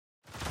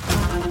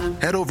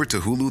Head over to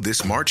Hulu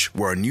this March,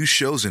 where our new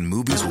shows and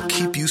movies will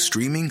keep you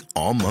streaming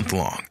all month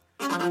long.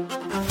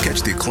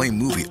 Catch the acclaimed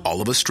movie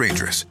All of Us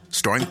Strangers,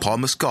 starring Paul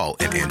Mescal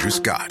and Andrew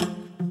Scott.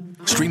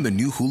 Stream the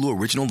new Hulu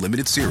original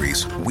limited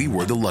series We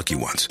Were the Lucky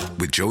Ones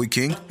with Joey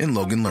King and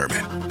Logan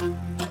Lerman.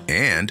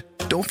 And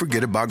don't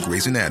forget about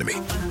Grey's Anatomy.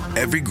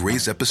 Every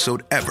Grey's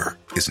episode ever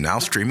is now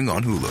streaming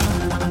on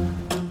Hulu.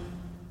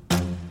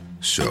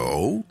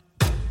 So,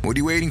 what are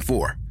you waiting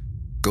for?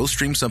 Go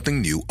stream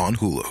something new on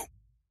Hulu.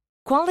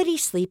 Quality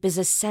sleep is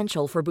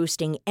essential for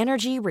boosting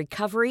energy,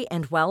 recovery,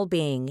 and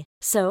well-being.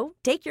 So,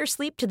 take your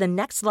sleep to the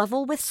next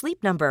level with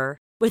Sleep Number.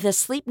 With a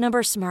Sleep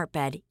Number smart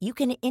bed, you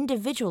can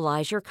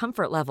individualize your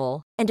comfort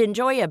level and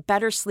enjoy a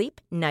better sleep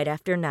night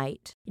after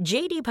night.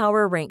 J.D.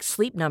 Power ranks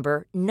Sleep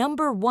Number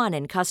number 1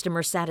 in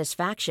customer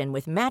satisfaction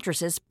with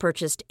mattresses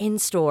purchased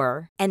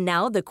in-store. And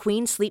now the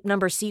Queen Sleep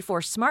Number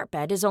C4 smart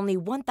bed is only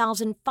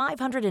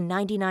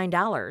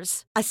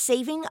 $1,599, a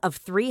saving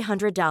of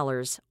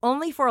 $300,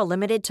 only for a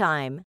limited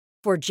time.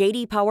 For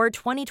J.D. Power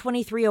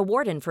 2023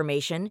 award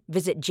information,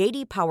 visit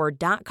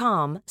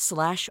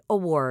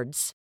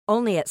jdpower.com/awards.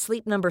 Only at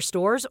Sleep Number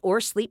stores or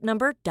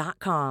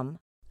sleepnumber.com.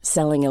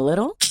 Selling a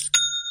little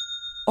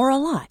or a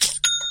lot?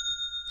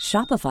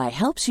 Shopify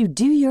helps you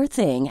do your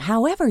thing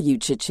however you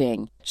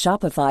cha-ching.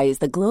 Shopify is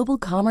the global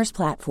commerce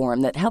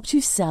platform that helps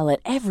you sell at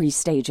every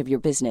stage of your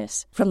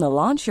business. From the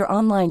launch your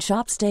online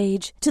shop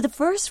stage to the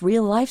first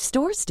real-life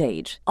store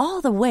stage,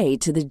 all the way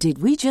to the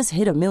did we just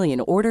hit a million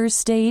orders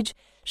stage.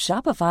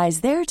 Shopify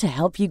is there to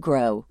help you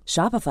grow.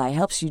 Shopify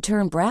helps you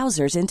turn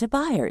browsers into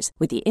buyers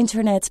with the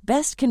internet's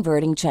best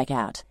converting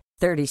checkout.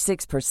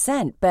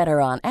 36%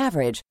 better on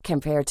average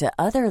compared to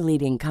other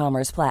leading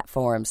commerce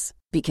platforms.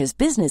 Because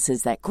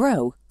businesses that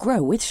grow,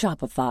 grow with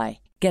Shopify.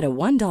 Get a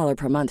 $1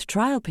 per month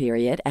trial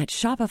period at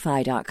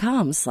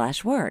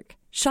shopify.com/work.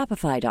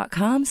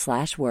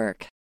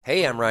 Shopify.com/work.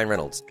 Hey, I'm Ryan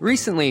Reynolds.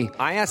 Recently,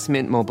 I asked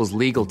Mint Mobile's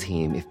legal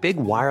team if big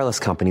wireless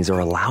companies are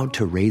allowed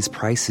to raise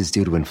prices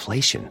due to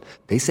inflation.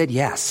 They said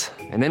yes.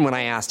 And then when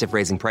I asked if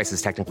raising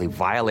prices technically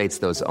violates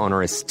those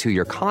onerous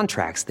two-year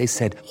contracts, they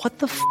said, "What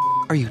the f***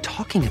 are you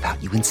talking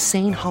about, you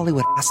insane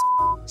Hollywood ass?"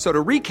 So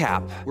to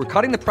recap, we're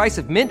cutting the price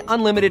of Mint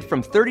Unlimited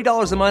from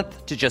 $30 a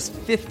month to just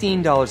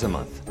 $15 a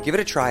month. Give it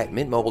a try at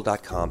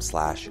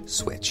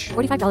mintmobile.com/switch.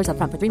 $45 up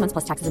front for 3 months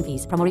plus taxes and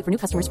fees. Promo rate for new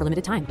customers for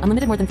limited time.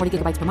 Unlimited more than 40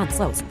 gigabytes per month.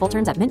 Slows full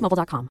terms at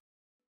mintmobile.com.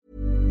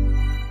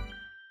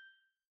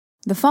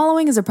 The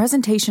following is a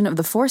presentation of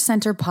the Force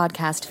Center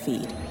podcast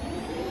feed.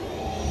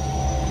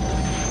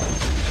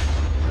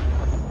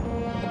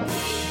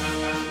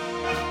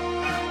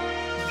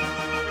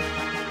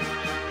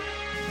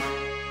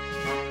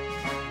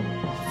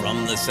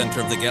 From the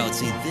center of the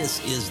galaxy, this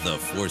is the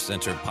Force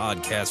Center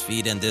podcast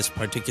feed, and this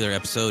particular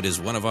episode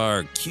is one of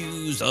our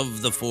Cues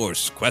of the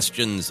Force,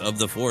 questions of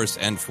the Force,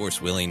 and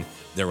Force willing,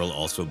 there will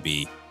also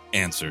be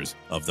answers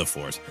of the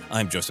Force.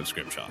 I'm Joseph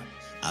Scrimshaw.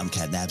 I'm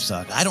Cat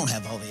Knapsack. I don't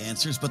have all the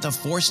answers, but the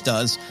Force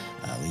does.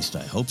 At least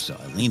I hope so.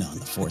 I lean on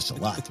the Force a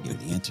lot to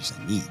give me the answers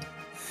I need.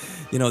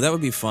 You know, that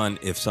would be fun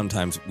if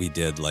sometimes we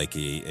did like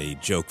a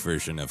joke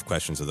version of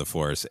Questions of the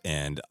Force,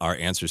 and our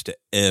answers to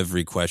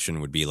every question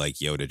would be like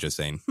Yoda just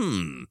saying,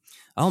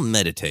 I'll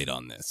meditate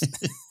on this.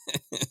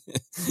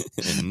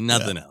 And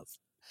nothing else.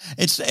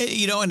 It's,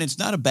 and it's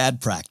not a bad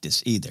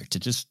practice either to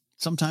just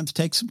sometimes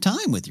take some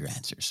time with your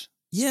answers.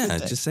 Yeah,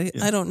 just say,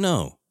 I don't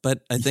know.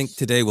 But I think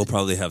today we'll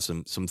probably have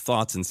some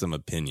thoughts and some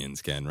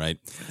opinions, Ken, right?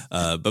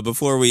 But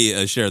before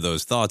we share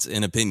those thoughts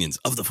and opinions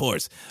of the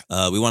Force,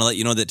 we want to let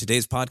you know that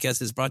today's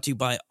podcast is brought to you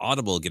by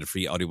Audible. Get a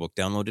free audiobook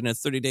download and a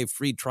 30-day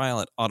free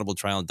trial at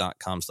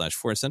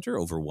audibletrial.com/forcecenter.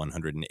 Over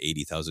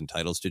 180,000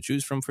 titles to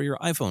choose from for your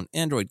iPhone,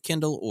 Android,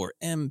 Kindle, or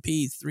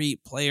MP3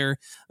 player.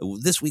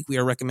 This week we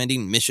are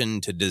recommending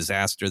Mission to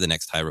Disaster, the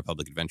next High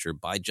Republic adventure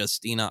by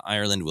Justina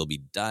Ireland. We'll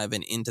be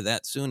diving into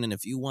that soon, and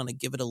if you want to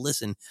give it a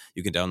listen,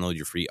 you can download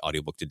your free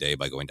audiobook today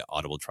by going to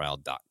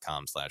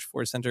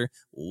audibletrial.com/forcecenter.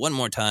 One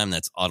more time,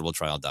 that's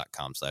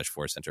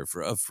audibletrial.com/forcecenter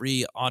for a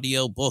free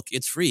audio book.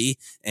 It's free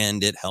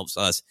and it helps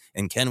us.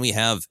 And can we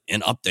have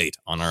an update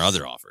on our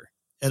other offer?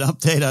 An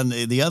update on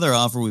the other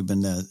offer. We've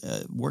been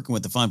working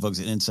with the fine folks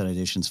at Inside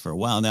Editions for a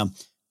while now.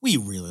 We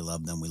really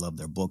love them. We love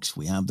their books.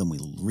 We have them. We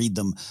read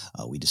them.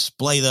 We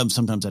display them.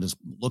 Sometimes I just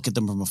look at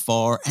them from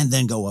afar and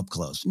then go up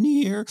close,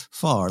 near,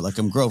 far, like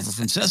I'm Grover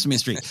from Sesame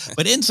Street.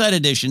 But Inside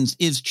Editions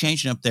is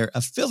changing up their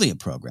affiliate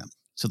program.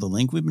 So the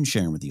link we've been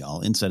sharing with you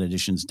all,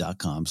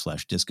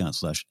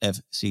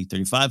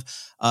 insideeditions.com/discount/FC35,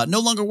 no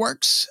longer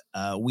works.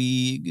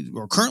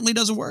 Or currently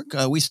doesn't work.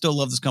 We still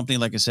love this company.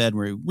 Like I said,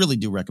 we really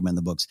do recommend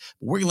the books.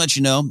 But we're going to let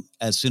you know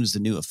as soon as the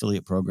new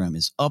affiliate program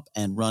is up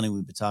and running.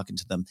 We've been talking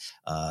to them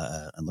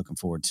and looking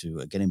forward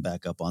to getting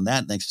back up on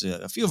that. Thanks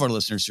to a few of our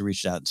listeners who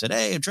reached out and said,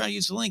 hey, I'm trying to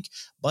use the link,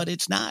 but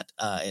it's not.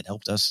 It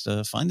helped us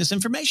find this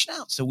information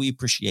out. So we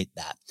appreciate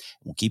that.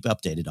 We'll keep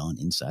updated on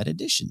Inside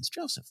Editions.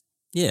 Joseph.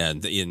 Yeah,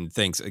 and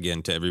thanks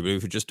again to everybody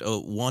for just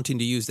wanting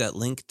to use that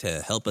link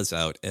to help us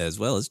out, as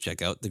well as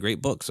check out the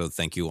great book. So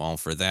thank you all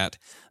for that.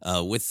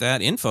 With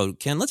that info,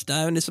 Ken, let's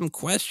dive into some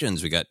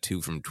questions. We got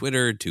 2 from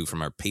Twitter, 2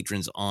 from our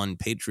patrons on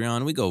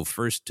Patreon. We go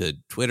first to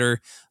Twitter,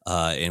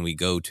 and we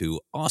go to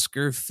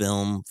Oscar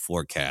Film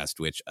Forecast,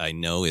 which I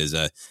know is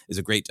a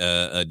great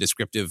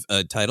descriptive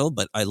title,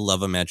 but I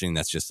love imagining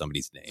that's just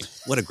somebody's name.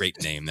 What a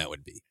great name that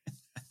would be.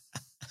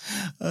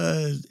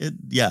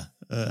 It's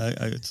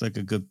like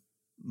a good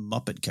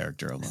Muppet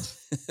character almost.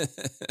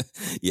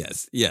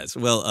 Yes.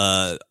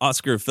 Well,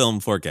 Oscar Film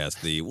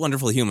Forecast, the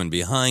wonderful human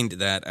behind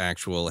that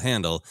actual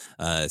handle,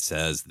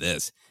 says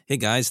this. Hey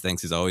guys,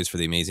 thanks as always for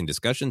the amazing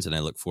discussions, and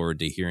I look forward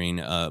to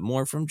hearing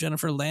more from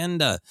Jennifer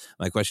Landa.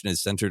 My question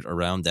is centered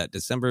around that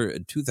December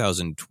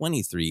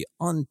 2023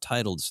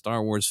 untitled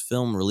Star Wars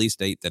film release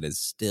date that is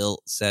still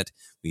set.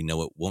 We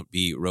know it won't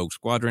be Rogue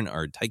Squadron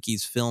or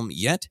Taiki's film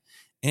yet,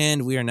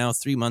 and we are now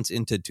 3 months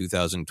into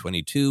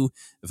 2022.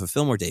 If a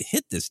film were to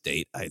hit this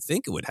date, I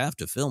think it would have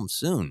to film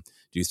soon.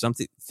 Do you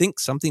think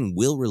something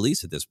will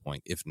release at this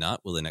point? If not,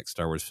 will the next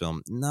Star Wars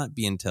film not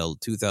be until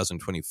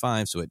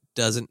 2025 so it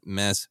doesn't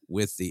mess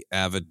with the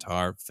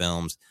Avatar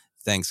films?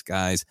 Thanks,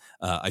 guys.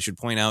 I should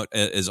point out,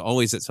 as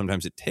always, that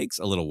sometimes it takes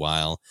a little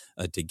while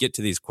to get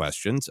to these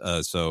questions.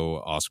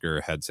 So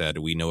Oscar had said,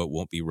 we know it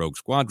won't be Rogue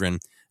Squadron.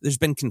 There's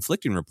been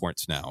conflicting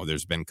reports now.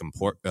 There's been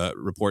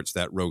reports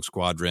that Rogue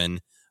Squadron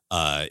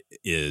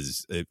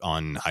is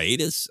on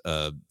hiatus,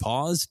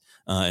 paused,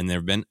 and there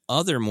have been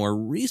other more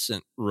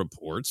recent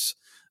reports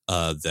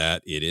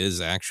that it is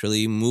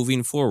actually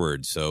moving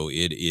forward. So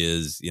it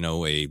is,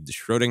 a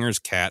Schrodinger's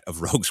cat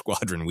of Rogue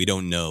Squadron. We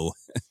don't know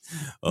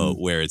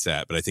where it's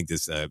at, but I think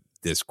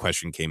this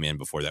question came in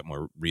before that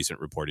more recent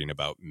reporting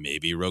about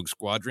maybe Rogue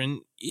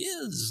Squadron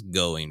is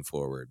going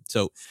forward.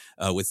 So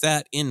with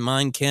that in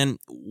mind, Ken,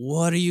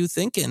 what are you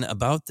thinking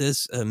about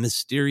this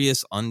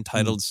mysterious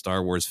untitled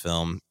Star Wars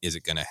film? Is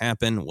it going to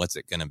happen? What's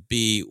it going to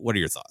be? What are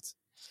your thoughts?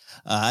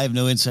 I have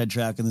no inside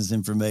track on this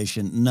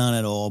information, none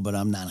at all, but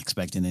I'm not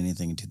expecting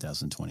anything in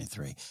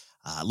 2023.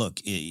 Look,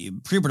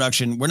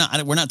 pre-production, we're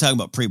not talking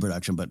about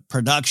pre-production, but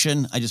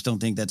production, I just don't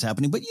think that's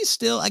happening. But you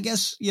still, I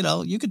guess,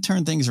 you could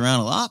turn things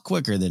around a lot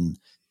quicker than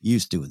you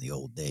used to in the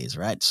old days,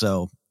 right?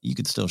 So you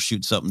could still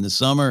shoot something this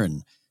summer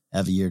and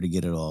have a year to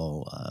get it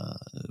all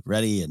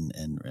ready and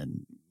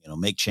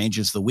make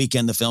changes the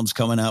weekend the film's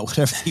coming out,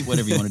 whatever you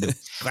want to do.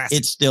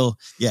 It's still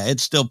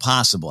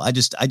possible. I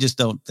just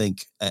don't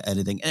think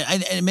anything.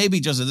 And maybe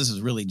just this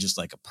is really just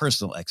like a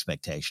personal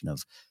expectation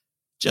of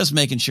just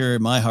making sure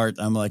in my heart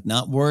I'm like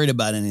not worried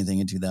about anything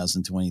in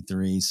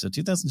 2023. So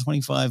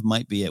 2025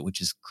 might be it,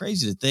 which is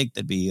crazy to think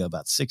that'd be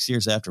about 6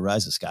 years after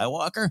Rise of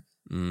Skywalker.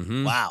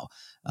 Mm-hmm. Wow.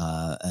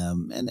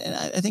 And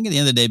I think at the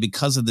end of the day,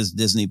 because of this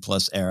Disney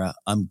Plus era,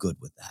 I'm good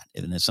with that.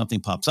 And if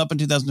something pops up in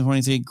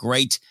 2023,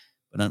 great.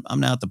 But I'm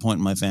now at the point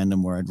in my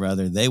fandom where I'd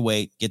rather they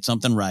wait, get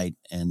something right,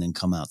 and then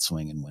come out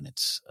swinging when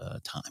it's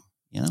time.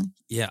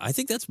 Yeah, I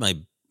think that's my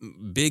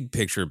big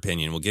picture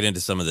opinion. We'll get into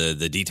some of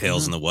the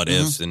details and the what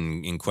ifs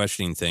and in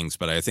questioning things,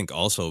 but I think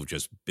also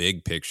just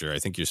big picture, I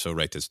think you're so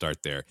right to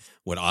start there.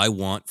 What I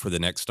want for the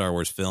next Star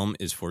Wars film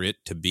is for it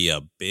to be a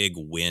big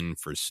win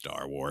for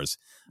Star Wars.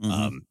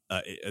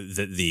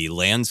 The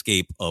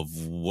landscape of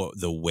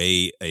the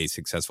way a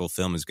successful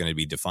film is going to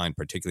be defined,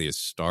 particularly a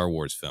Star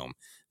Wars film,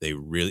 they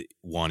really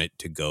want it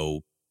to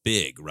go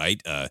big,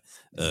 right?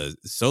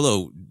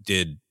 Solo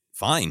did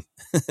fine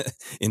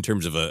in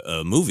terms of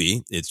a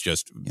movie. It's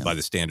just by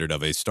the standard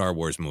of a Star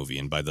Wars movie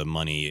and by the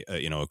money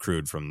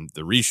accrued from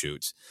the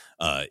reshoots,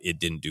 it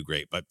didn't do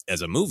great. But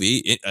as a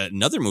movie,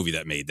 another movie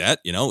that made that,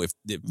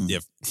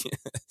 if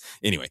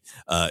anyway,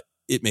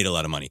 it made a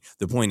lot of money.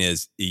 The point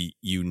is,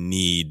 you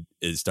need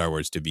Star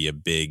Wars to be a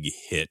big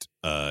hit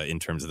in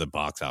terms of the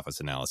box office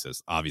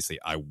analysis. Obviously,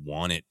 I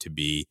want it to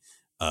be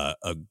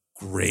a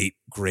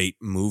great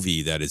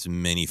movie that as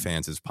many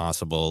fans as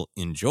possible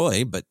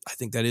enjoy, but I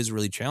think that is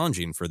really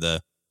challenging for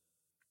the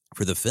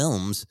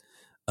films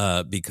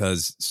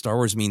because Star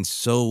Wars means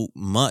so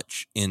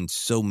much in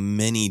so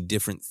many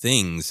different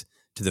things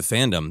to the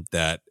fandom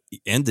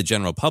and the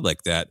general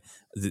public that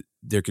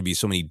there could be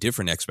so many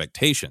different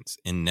expectations.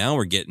 And now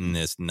we're getting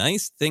this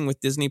nice thing with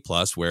Disney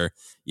Plus where,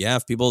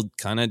 if people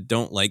kind of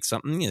don't like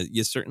something,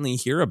 you certainly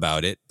hear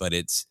about it, but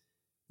it's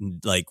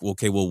like,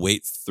 okay, we'll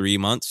wait 3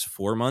 months,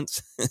 4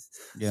 months,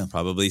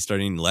 probably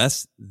starting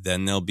less.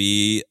 Then there'll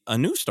be a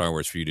new Star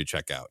Wars for you to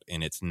check out.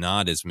 And it's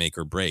not as make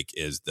or break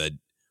as the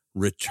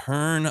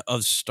return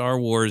of Star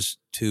Wars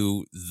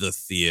to the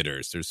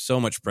theaters. There's so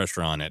much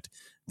pressure on it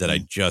that I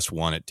just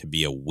want it to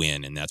be a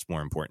win. And that's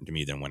more important to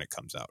me than when it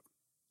comes out.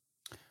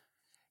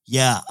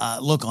 Yeah.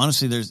 Look,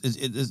 honestly,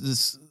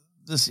 this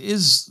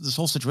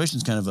whole situation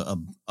is kind of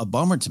a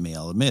bummer to me.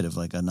 I'll admit, of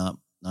like not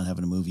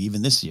having a movie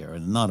even this year.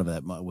 And a lot of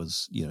that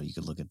was, you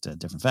could look at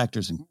different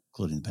factors,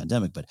 including the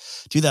pandemic, but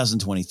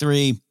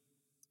 2023,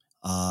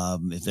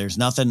 if there's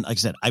nothing, like I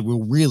said, I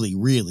will really,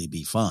 really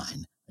be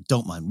fine.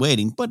 don't mind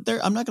waiting, but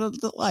I'm not going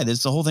to lie. The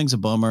whole thing's a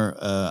bummer.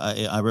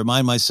 I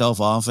remind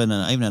myself often,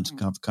 and I even had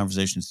some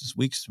conversations this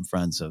week with some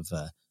friends of,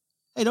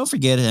 hey, don't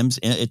forget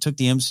it took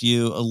the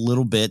MCU a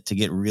little bit to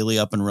get really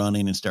up and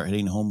running and start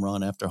hitting home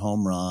run after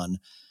home run.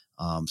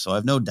 So I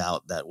have no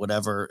doubt that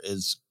whatever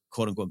is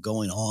quote unquote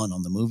going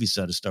on the movie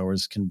set of Star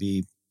Wars can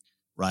be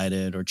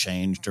righted or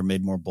changed or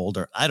made more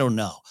bolder. I don't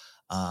know.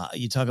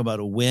 You talk about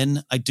a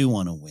win. I do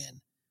want to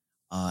win.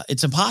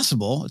 It's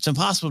impossible. It's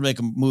impossible to make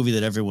a movie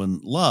that everyone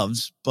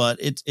loves, but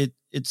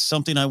it's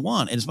something I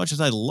want. And as much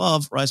as I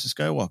love Rise of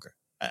Skywalker,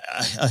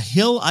 a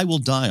hill I will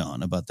die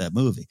on about that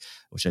movie,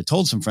 which I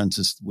told some friends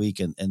this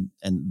week, and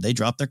they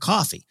dropped their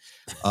coffee.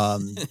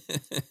 I'm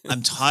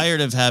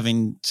tired of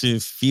having to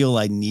feel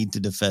I need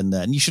to defend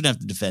that. And you shouldn't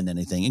have to defend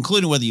anything,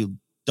 including whether you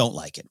don't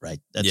like it, right?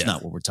 That's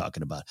not what we're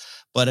talking about.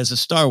 But as a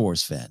Star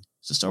Wars fan,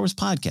 as a Star Wars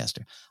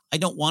podcaster, I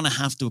don't want to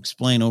have to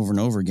explain over and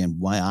over again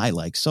why I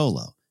like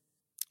Solo.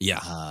 Yeah.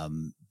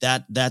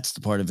 That's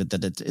the part of it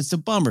that it's a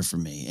bummer for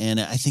me. And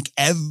I think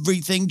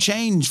everything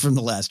changed from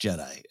The Last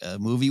Jedi, a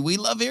movie we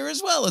love here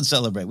as well and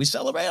celebrate. We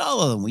celebrate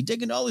all of them. We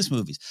dig into all these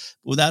movies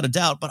without a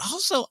doubt. But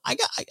also I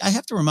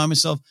have to remind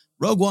myself,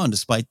 Rogue One,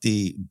 despite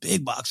the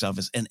big box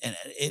office and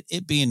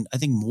it being, I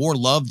think, more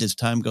loved as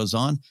time goes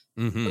on,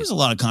 there was a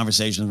lot of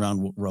conversations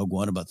around Rogue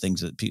One about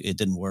things that it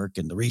didn't work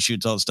and the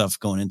reshoots, all the stuff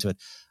going into it.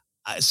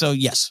 So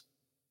yes,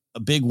 a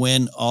big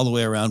win all the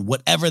way around,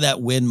 whatever that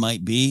win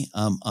might be.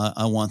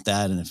 I want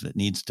that. And if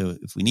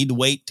we need to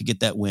wait to get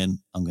that win,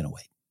 I'm going to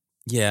wait.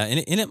 Yeah. And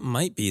it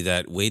might be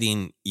that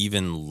waiting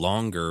even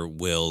longer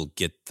will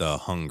get the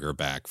hunger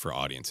back for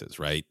audiences,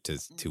 right?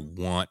 To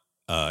want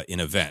an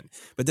event,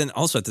 but then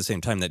also at the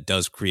same time, that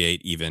does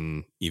create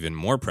even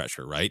more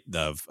pressure, right?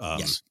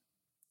 Yes.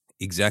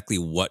 Exactly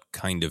what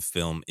kind of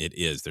film it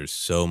is. There's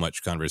so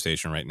much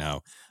conversation right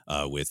now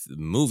with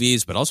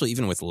movies, but also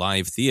even with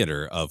live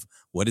theater of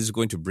what is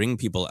going to bring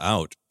people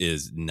out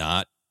is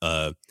not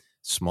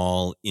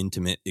small,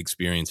 intimate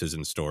experiences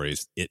and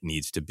stories. It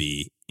needs to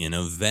be an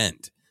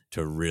event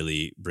to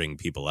really bring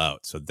people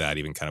out. So that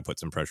even kind of puts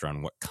some pressure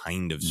on what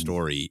kind of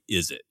story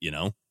is it, you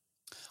know?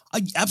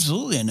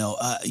 Absolutely, I know.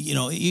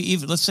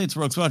 Even let's say it's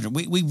Rogue Squadron.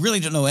 We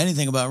really don't know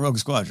anything about Rogue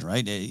Squadron,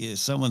 right?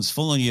 Someone's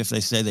fooling you if they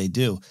say they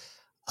do.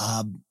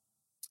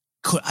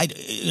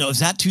 Is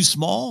that too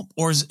small,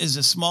 or is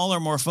a smaller,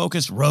 more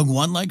focused Rogue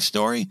One like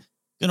story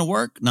going to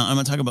work? No, I'm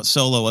not talking about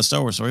Solo, a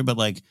Star Wars story, but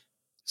like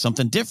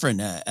something different.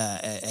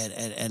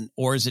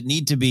 Or does it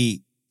need to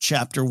be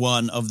chapter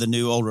 1 of the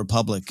New Old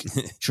Republic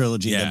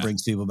trilogy that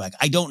brings people back?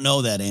 I don't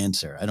know that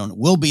answer. I don't.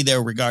 We'll be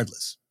there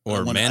regardless.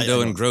 Or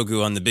Mando and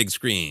Grogu on the big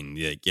screen.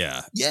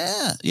 Yeah.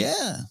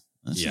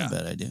 That's not a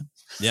bad idea.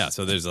 Yeah,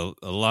 so there's a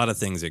lot of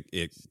things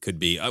it could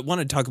be. I want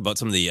to talk about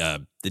some of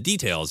the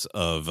details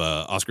of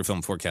Oscar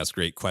Film Forecast.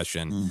 Great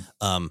question.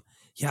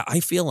 I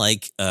feel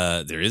like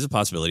there is a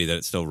possibility that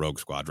it's still Rogue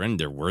Squadron.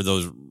 There were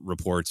those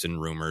reports and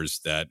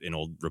rumors that an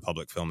Old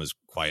Republic film is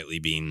quietly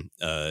being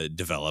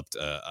developed.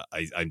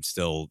 I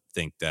still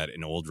think that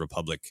an Old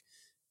Republic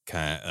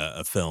kind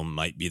of a film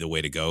might be the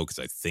way to go, because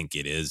I think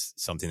it is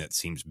something that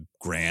seems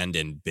grand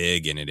and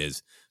big, and it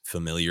is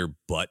familiar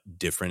but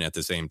different at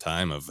the same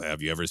time.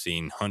 Have you ever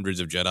seen hundreds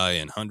of Jedi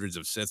and hundreds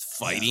of Sith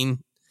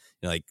fighting?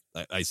 Like,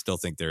 I still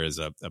think there is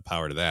a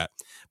power to that.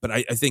 But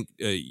I think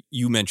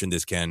you mentioned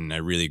this, Ken, and I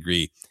really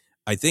agree.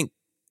 I think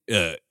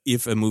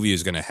if a movie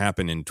is going to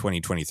happen in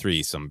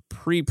 2023, some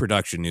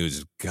pre-production news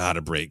has got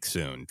to break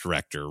soon.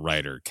 Director,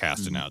 writer,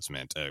 cast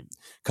announcement,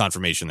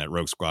 confirmation that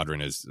Rogue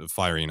Squadron is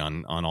firing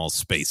on all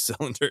space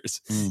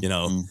cylinders.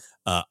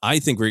 I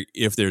think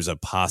if there's a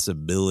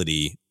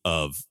possibility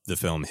of the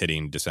film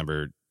hitting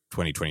December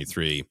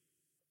 2023,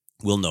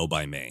 we'll know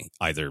by May,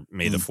 either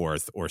May the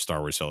 4th or Star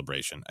Wars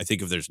Celebration. I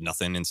think if there's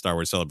nothing in Star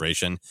Wars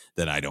Celebration,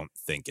 then I don't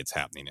think it's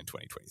happening in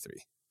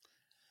 2023.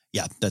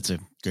 Yeah, that's a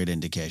great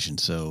indication.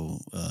 So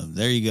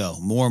there you go.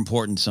 More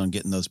importance on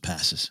getting those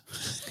passes.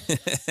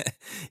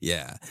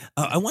 Yeah.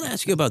 I want to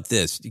ask you about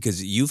this,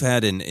 because you've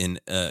had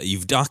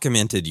you've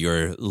documented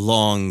your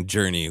long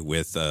journey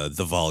with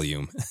the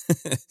volume.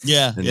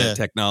 And the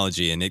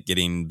technology and it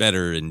getting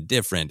better and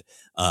different.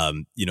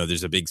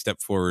 There's a big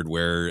step forward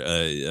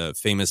where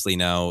famously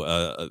now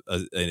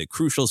a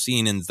crucial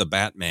scene in The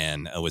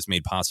Batman was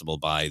made possible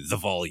by the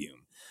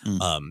volume.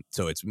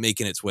 So it's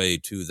making its way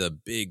to the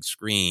big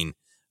screen.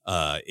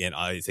 And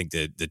I think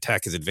that the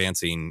tech is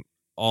advancing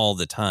all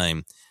the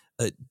time.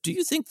 Do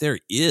you think there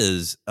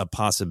is a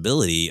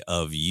possibility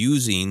of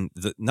using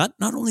not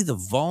only the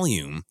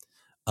volume,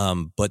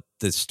 but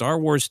the Star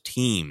Wars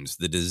teams,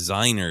 the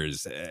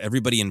designers,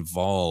 everybody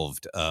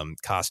involved,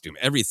 costume,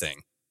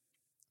 everything,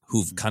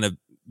 who've kind of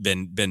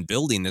been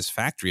building this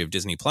factory of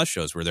Disney Plus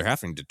shows where they're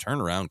having to turn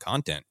around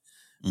content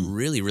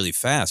really, really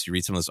fast? You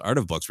read some of those art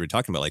of books we were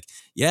talking about, like,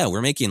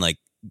 we're making, like,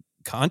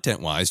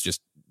 content-wise, just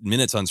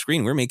minutes on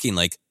screen, we're making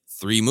like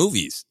 3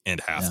 movies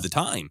and half the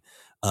time.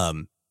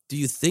 Do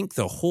you think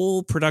the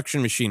whole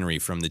production machinery,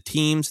 from the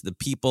teams, the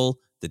people,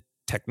 the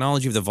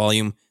technology of the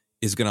volume,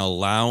 is going to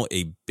allow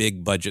a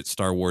big budget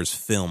Star Wars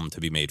film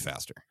to be made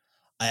faster?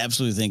 I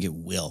absolutely think it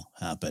will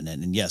happen.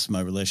 And yes,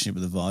 my relationship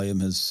with the volume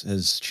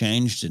has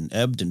changed and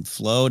ebbed and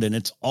flowed, and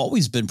it's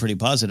always been pretty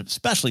positive,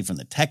 especially from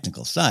the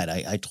technical side.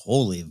 I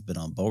totally have been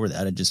on board with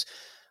that. I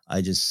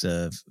just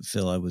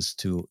feel I was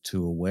too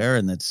aware,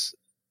 and it's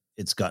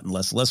gotten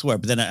less and less aware.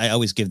 But then I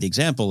always give the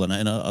example, and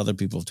I know other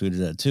people have tweeted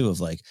that too, of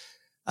like,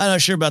 I'm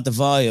not sure about the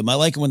volume. I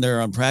like it when they're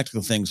on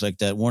practical things like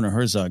that Werner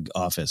Herzog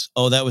office.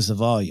 Oh, that was the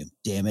volume.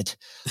 Damn it.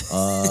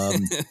 So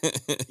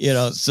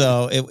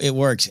it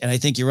works. And I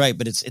think you're right,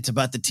 but it's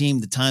about the team,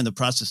 the time, the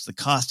process, the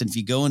cost. And if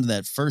you go into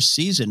that first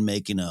season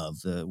making of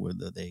where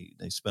they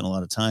spent a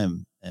lot of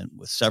time and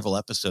with several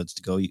episodes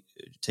to go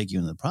take you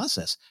into the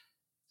process,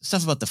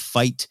 stuff about the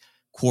fight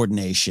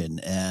coordination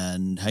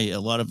and how a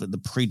lot of the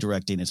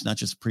pre-directing, it's not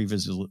just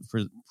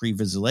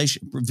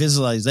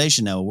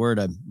visualization. Now a word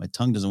my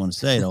tongue doesn't want to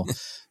say it.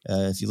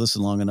 If you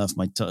listen long enough,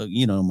 my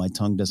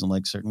tongue doesn't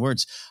like certain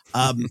words.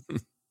 I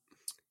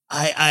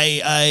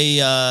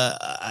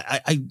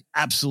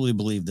absolutely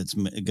believe that's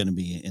going to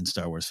be in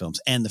Star Wars films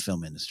and the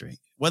film industry.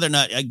 Whether or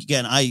not,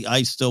 again,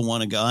 I still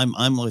want to go.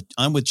 I'm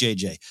with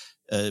JJ.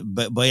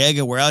 But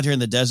Boyega, we're out here in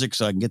the desert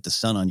so I can get the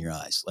sun on your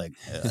eyes. Like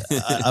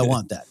I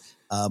want that.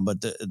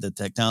 But the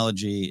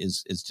technology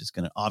is just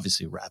going to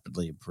obviously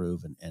rapidly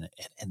improve, and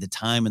the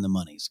time and the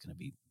money is going to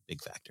be a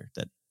big factor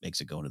that makes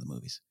it go into the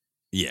movies.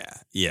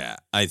 Yeah,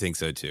 I think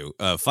so too.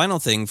 Final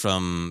thing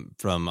from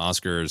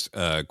Oscar's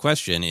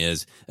question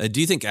is,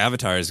 do you think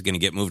Avatar is going to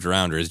get moved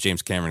around, or is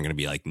James Cameron going to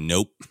be like,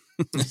 nope,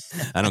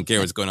 I don't care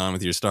what's going on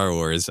with your Star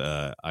Wars.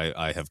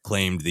 I have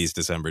claimed these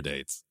December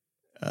dates.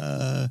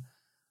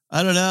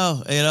 I don't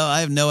know.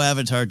 I have no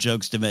Avatar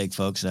jokes to make,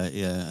 folks.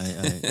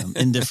 I'm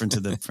indifferent to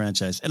the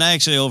franchise. And I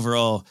actually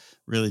overall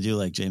really do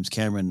like James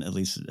Cameron, at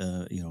least, as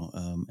a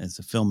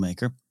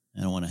filmmaker.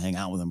 I don't want to hang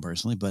out with him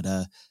personally, but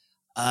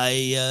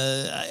I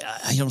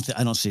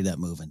don't see that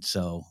moving.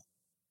 So,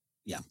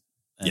 yeah.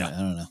 I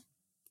don't know.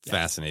 Yeah.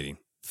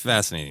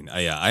 Fascinating.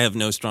 I have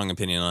no strong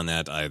opinion on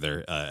that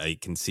either. I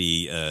can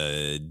see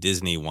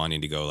Disney wanting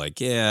to go like,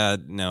 yeah,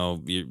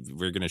 no,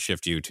 we're going to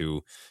shift you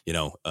to,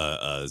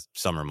 a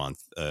summer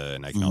month.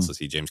 And I can also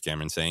see James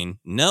Cameron saying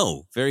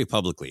no very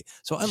publicly.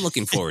 So I'm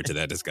looking forward to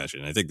that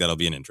discussion. I think that'll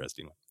be an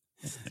interesting one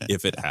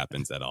if it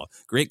happens at all.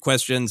 Great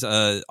questions.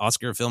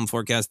 Oscar Film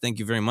Forecast, thank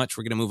you very much.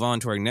 We're going to move on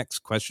to our next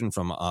question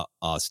from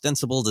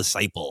Ostensible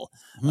Disciple.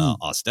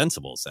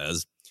 Ostensible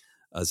says,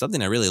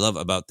 something I really love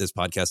about this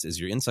podcast is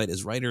your insight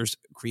as writers,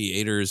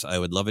 creators. I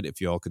would love it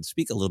if you all could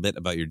speak a little bit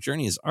about your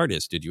journey as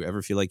artists. Did you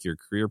ever feel like your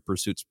career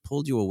pursuits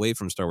pulled you away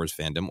from Star Wars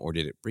fandom, or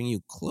did it bring you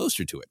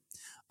closer to it?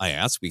 I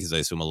ask because I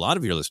assume a lot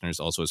of your listeners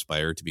also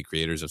aspire to be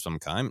creators of some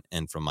kind,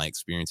 and from my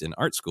experience in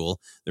art school,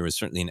 there was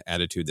certainly an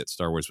attitude that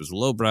Star Wars was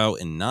lowbrow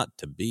and not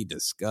to be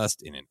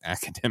discussed in an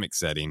academic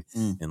setting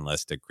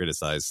unless to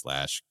criticize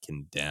 /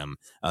 condemn.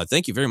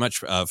 Thank you very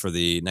much for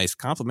the nice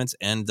compliments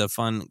and the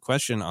fun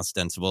question,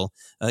 Ostensible.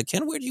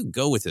 Ken, where do you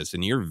go with this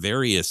in your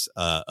various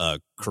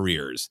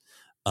careers?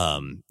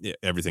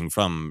 Everything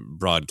from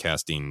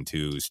broadcasting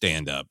to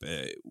stand-up.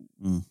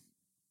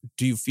 Do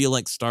you feel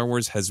like Star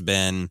Wars has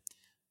been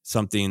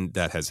something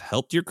that has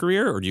helped your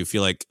career, or do you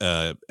feel like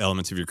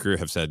elements of your career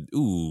have said,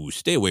 ooh,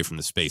 stay away from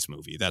the space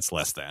movie, that's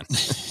less than?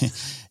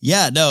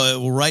 Yeah, no,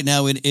 well, right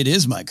now it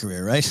is my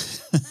career, right?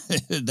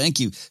 Thank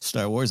you,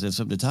 Star Wars. I have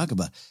something to talk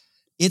about.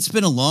 It's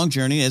been a long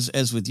journey,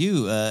 as with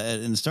you.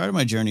 And the start of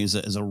my journey as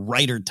a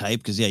writer type,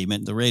 because, you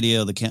meant the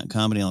radio, the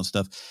comedy, all that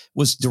stuff,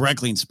 was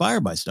directly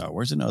inspired by Star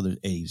Wars and other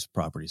 80s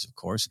properties, of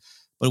course.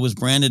 But it was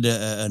branded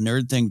a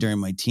nerd thing during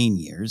my teen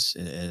years,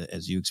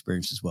 as you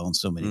experienced as well, and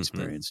so many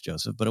experiences,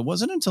 Joseph. But it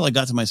wasn't until I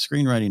got to my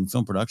screenwriting and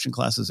film production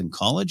classes in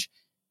college,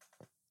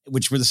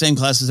 which were the same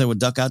classes I would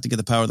duck out to get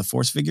the Power of the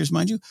Force figures,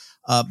 mind you,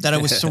 that I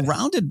was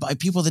surrounded by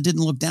people that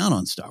didn't look down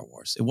on Star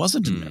Wars. It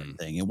wasn't a nerd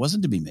thing. It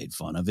wasn't to be made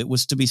fun of. It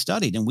was to be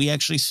studied. And we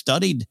actually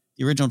studied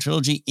the original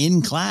trilogy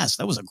in class.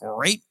 That was a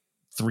great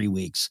 3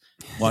 weeks.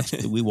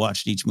 We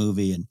watched each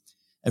movie, and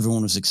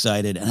everyone was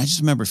excited. And I just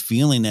remember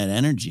feeling that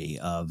energy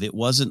of, it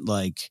wasn't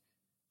like,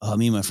 oh,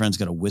 me and my friends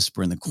got to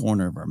whisper in the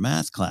corner of our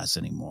math class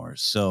anymore.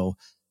 So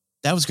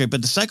that was great.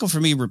 But the cycle for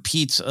me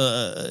repeats,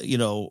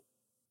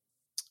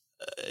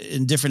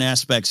 in different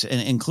aspects,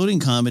 and including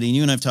comedy. And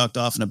you and I've talked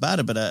often about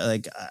it, but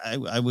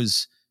I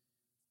was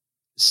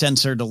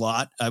censored a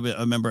lot. I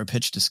remember I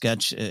pitched a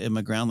sketch in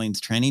my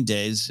Groundlings training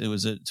days. It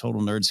was a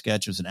total nerd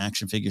sketch. It was an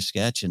action figure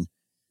sketch, and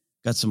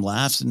got some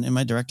laughs. And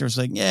my director was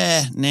like,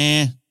 yeah,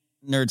 nah,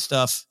 nerd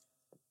stuff.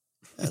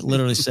 I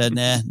literally said,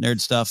 nah, nerd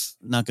stuff,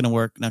 not going to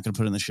work, not going to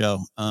put in the show.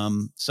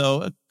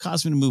 So it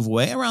caused me to move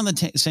away. Around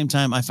the same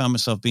time, I found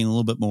myself being a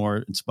little bit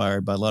more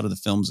inspired by a lot of the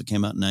films that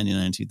came out in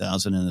 99,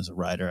 2000. And as a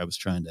writer, I was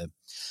trying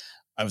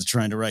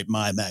to write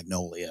my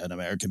Magnolia and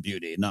American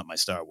Beauty, not my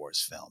Star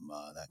Wars film,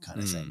 that kind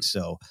of thing.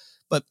 So,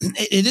 but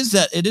it is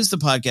the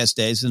podcast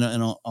days, and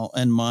I'll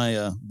end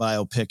my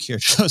biopic here,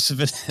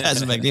 Joseph,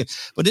 as a Magnolia.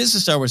 But it is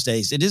the Star Wars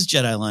days. It is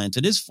Jedi Alliance.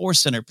 It is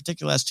Force Center,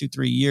 particularly the last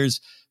 2-3 years,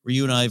 where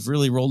you and I have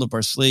really rolled up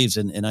our sleeves,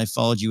 and I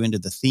followed you into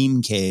the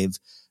theme cave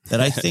that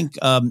I think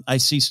I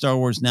see Star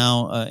Wars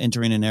now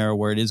entering an era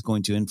where it is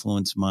going to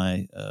influence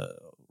my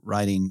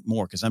writing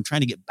more because I'm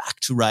trying to get back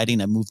to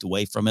writing. I moved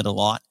away from it a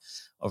lot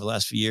over the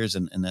last few years,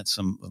 and that's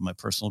some of my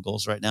personal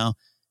goals right now.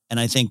 And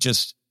I think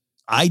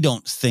I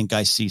don't think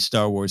I see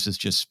Star Wars as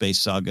just space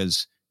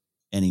sagas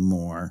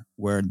anymore,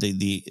 where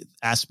the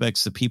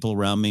aspects, the people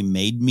around me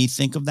made me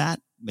think of that.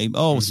 Maybe,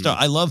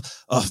 I love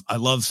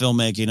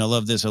filmmaking. I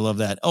love this. I love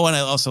that. Oh, and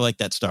I also like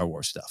that Star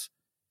Wars stuff.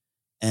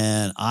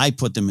 And I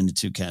put them into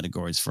two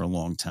categories for a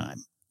long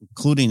time,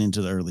 including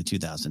into the early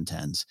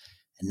 2010s.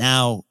 And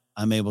now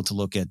I'm able to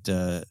look at,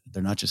 they're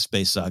not just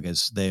space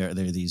sagas. They're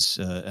these,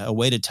 a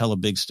way to tell a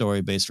big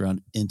story based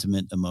around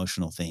intimate,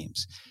 emotional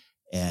themes.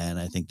 And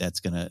I think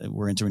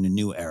we're entering a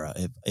new era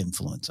of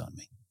influence on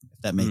me.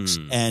 If that makes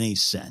any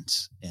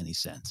sense.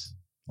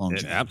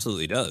 It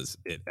absolutely does.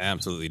 It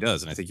absolutely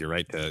does. And I think you're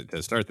right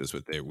to start this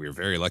with. We're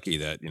very lucky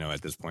that,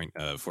 at this point,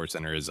 Force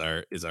Center is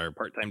our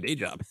part-time day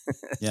job.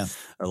 Yeah.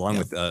 Along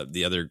with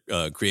the other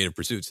creative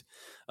pursuits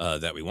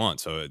that we want.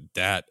 So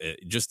that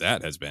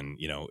has been,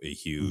 a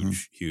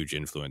huge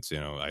influence.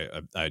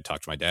 I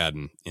talked to my dad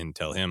and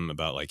tell him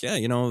about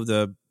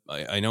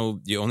I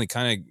know you only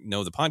kind of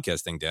know the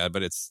podcast thing, Dad,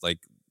 but it's like,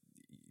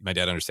 my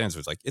dad understands.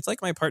 So it's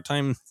like my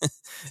part-time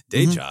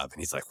day job. And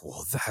he's like,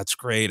 well, that's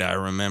great. I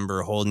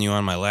remember holding you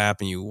on my lap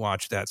and you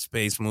watched that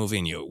space movie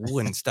and you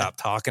wouldn't stop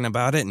talking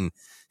about it. And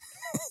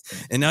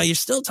now you're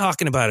still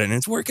talking about it and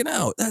it's working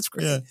out. That's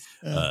great.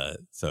 Yeah.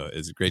 So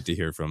it's great to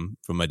hear from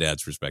my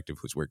dad's perspective,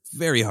 who's worked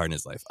very hard in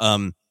his life.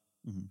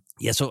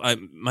 Yeah. So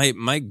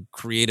my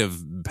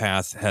creative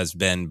path has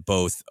been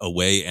both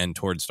away and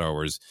towards Star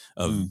Wars,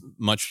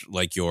 much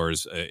like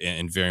yours,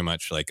 and very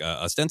much like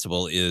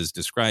Ostensible is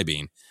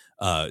describing.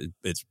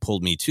 It's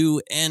pulled me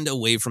to and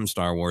away from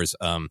Star Wars.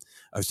 I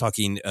was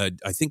talking,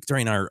 I think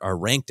during our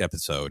ranked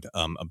episode,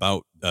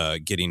 about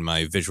getting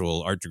my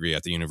visual art degree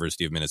at the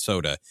University of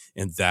Minnesota.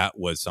 And that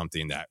was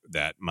something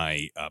that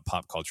my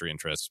pop culture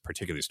interests,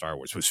 particularly Star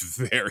Wars, was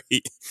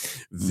very,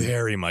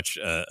 very much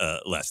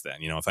less than.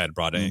 If I had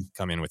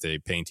come in with a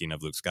painting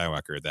of Luke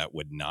Skywalker, that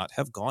would not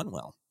have gone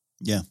well.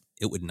 Yeah.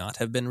 It would not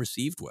have been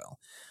received well.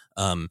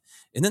 And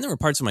then there were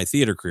parts of my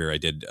theater career. I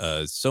did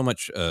so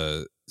much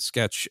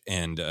sketch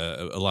and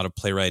a lot of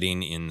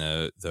playwriting in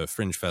the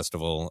Fringe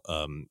Festival,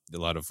 a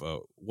lot of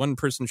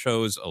one-person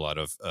shows, a lot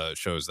of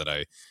shows that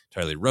I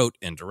entirely wrote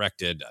and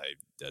directed. I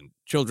did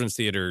children's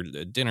theater,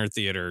 dinner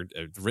theater.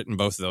 I've written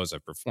both of those.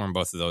 I've performed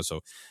both of those. So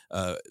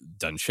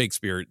done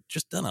Shakespeare,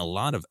 just done a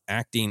lot of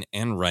acting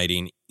and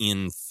writing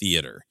in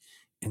theater.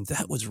 And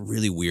that was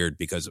really weird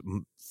because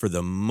for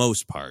the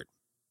most part,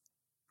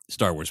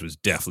 Star Wars was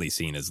definitely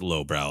seen as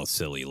lowbrow,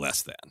 silly,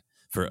 less than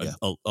for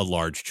a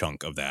large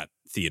chunk of that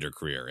theater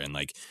career. And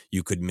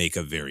you could make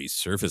a very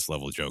surface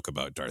level joke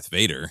about Darth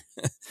Vader,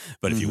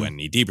 but if you went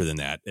any deeper than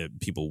that,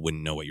 people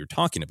wouldn't know what you're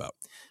talking about.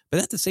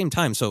 But at the same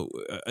time, so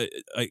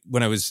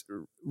when I was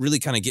really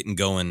kind of getting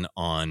going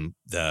on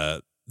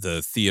the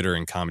theater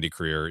and comedy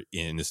career,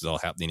 and this is all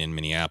happening in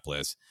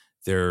Minneapolis,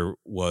 there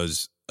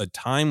was a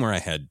time where I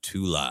had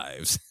two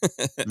lives.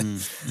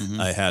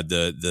 I had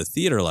the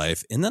theater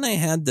life, and then I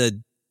had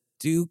the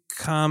do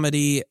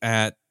comedy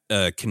at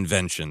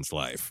conventions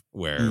life,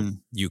 where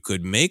you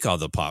could make all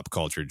the pop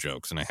culture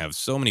jokes. And I have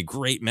so many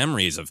great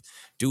memories of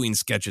doing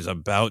sketches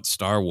about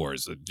Star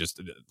Wars, just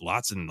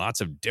lots and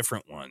lots of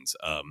different ones.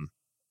 I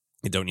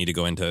don't need to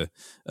go into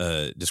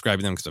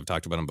describing them because I've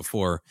talked about them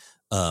before.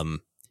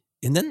 And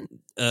then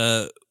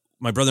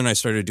my brother and I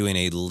started doing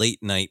a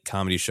late night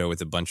comedy show with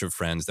a bunch of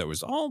friends that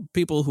was all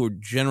people who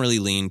generally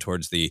leaned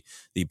towards the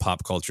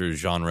pop culture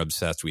genre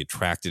obsessed. We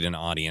attracted an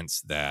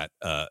audience that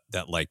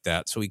liked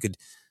that. So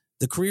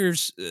the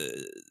careers,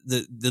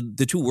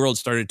 the two worlds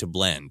started to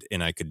blend,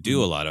 and I could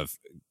do a lot of,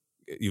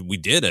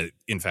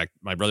 in fact,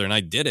 my brother and I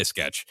did a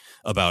sketch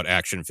about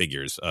action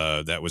figures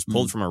that was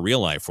pulled from our real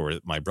life, where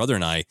my brother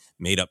and I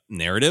made up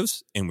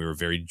narratives and we were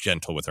very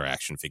gentle with our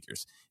action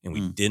figures. And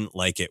we didn't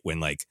like it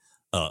when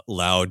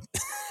loud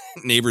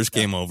neighbors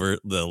came over,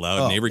 the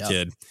loud neighbor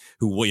kid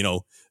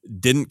who,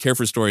 didn't care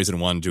for stories and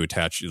wanted to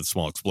attach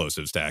small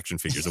explosives to action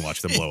figures and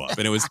watch them blow up.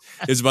 And it was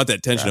about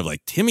that tension of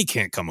Timmy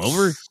can't come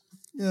over.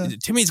 Yeah.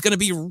 Timmy's going to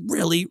be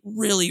really,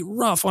 really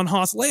rough on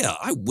Hoth Leia.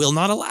 I will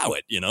not allow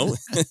it, and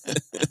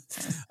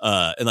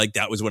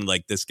that was one of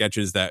the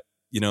sketches that,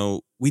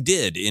 we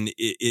did. And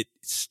it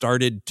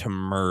started to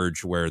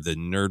merge where the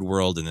nerd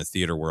world and the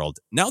theater world,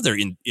 now they're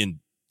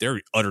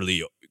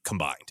utterly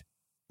combined.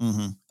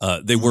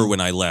 They were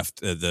when I left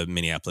the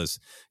Minneapolis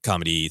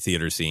comedy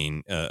theater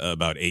scene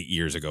about 8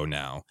 years ago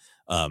now.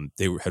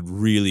 They had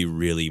really,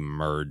 really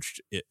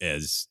merged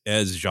as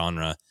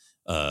genre,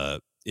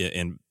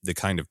 and the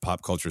kind of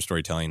pop culture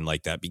storytelling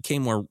like that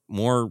became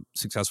more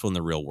successful in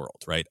the real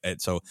world, right?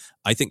 And so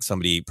I think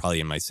somebody probably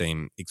in my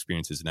same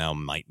experiences now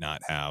might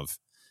not have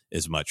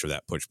as much of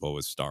that push-pull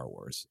with Star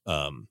Wars.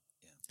 And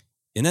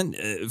then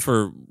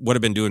for what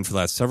I've been doing for the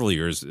last several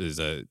years is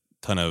a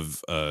ton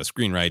of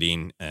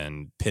screenwriting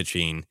and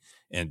pitching,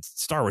 and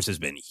Star Wars has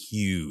been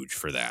huge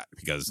for that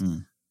because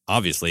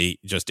obviously,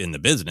 just in the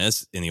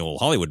business, in the old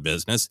Hollywood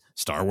business,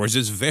 Star Wars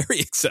is very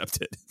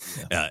accepted.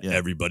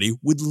 Everybody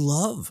would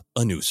love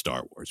a new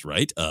Star Wars,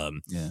 right?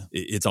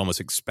 It's almost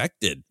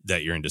expected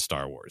that you're into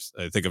Star Wars.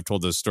 I think I've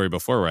told this story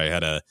before where I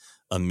had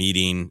a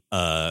meeting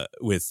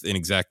with an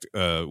exec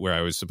where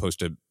I was supposed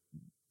to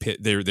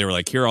they were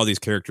like, here are all these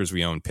characters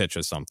we own, pitch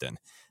us something.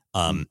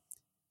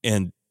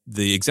 And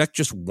the exec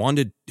just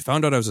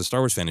found out I was a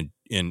Star Wars fan,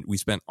 and we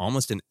spent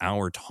almost an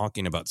hour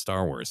talking about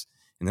Star Wars.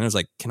 And then I was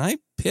like, can I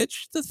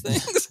pitch the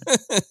things?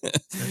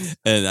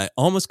 And I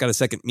almost got a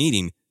second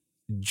meeting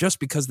just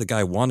because the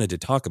guy wanted to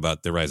talk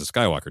about the Rise of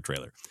Skywalker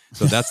trailer.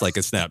 So that's like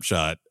a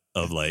snapshot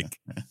of like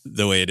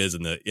the way it is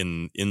in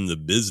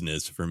the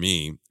business for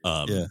me.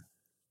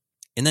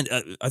 And then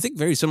I think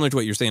very similar to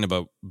what you're saying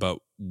about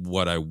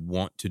what I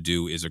want to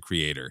do as a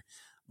creator.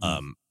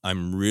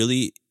 I'm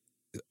really,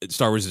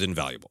 Star Wars is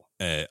invaluable.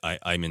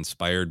 I'm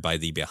inspired by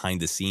the behind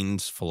the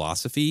scenes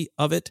philosophy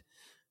of it,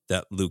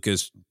 that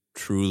Lucas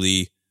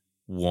truly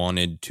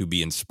wanted to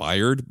be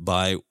inspired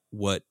by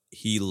what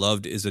he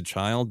loved as a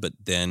child, but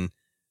then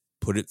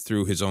put it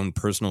through his own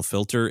personal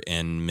filter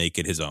and make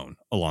it his own,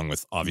 along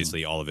with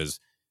obviously all of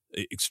his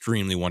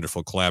extremely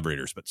wonderful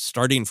collaborators. But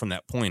starting from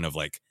that point of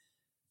like,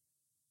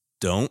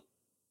 don't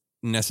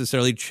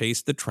necessarily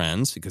chase the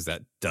trends, because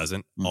that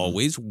doesn't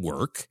always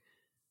work.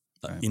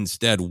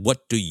 Instead,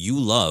 what do you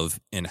love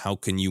and how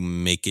can you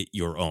make it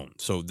your own?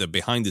 So the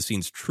behind the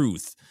scenes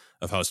truth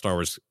of how Star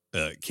Wars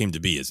came to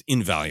be is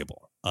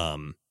invaluable.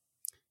 And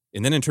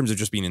then in terms of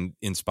just being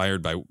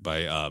inspired by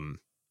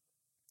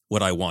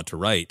what I want to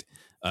write,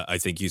 I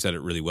think you said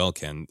it really well,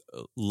 Ken.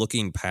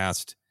 Looking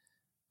past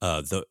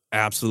the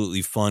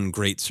absolutely fun,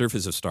 great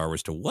surface of Star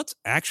Wars to what's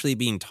actually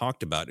being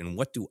talked about and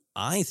what do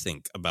I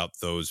think about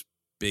those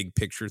big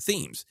picture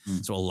themes.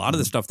 So a lot of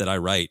the stuff that I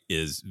write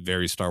is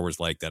very Star Wars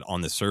like that.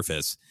 On the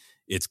surface,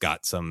 it's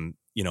got some,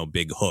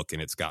 big hook,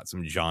 and it's got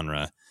some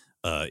genre,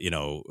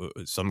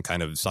 some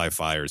kind of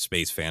sci-fi or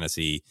space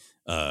fantasy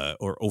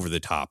or over the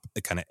top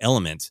kind of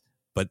element.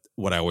 But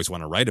what I always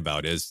want to write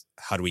about is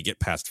how do we get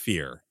past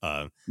fear?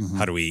 How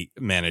do we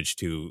manage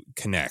to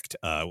connect?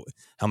 How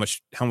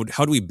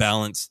do we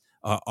balance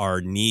our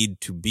need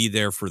to be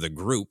there for the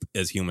group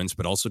as humans,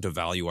 but also to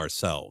value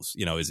ourselves,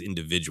 as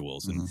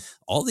individuals, and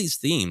all these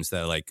themes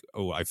that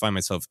I find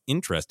myself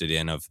interested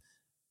in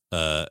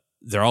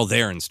they're all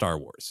there in Star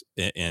Wars,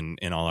 and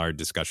all our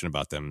discussion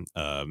about them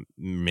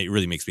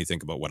really makes me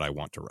think about what I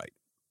want to write.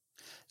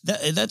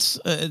 That's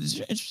an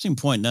interesting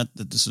point. Not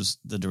that this was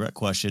the direct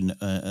question,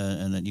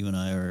 and that you and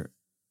I are,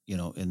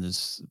 in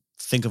this,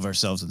 think of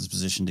ourselves in this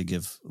position to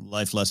give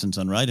life lessons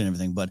on writing and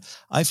everything. But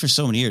for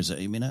so many years,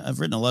 I've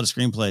written a lot of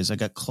screenplays. I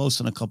got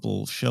close on a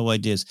couple show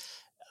ideas.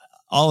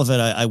 All of it,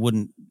 I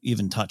wouldn't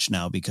even touch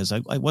now because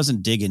I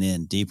wasn't digging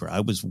in deeper. I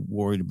was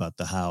worried about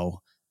the how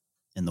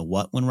and the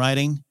what when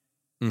writing,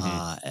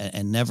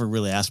 and never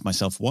really asked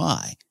myself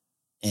why.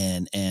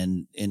 And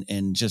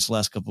just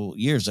last couple of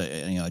years,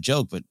 I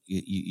joke, but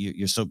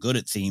you're so good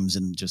at themes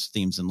and just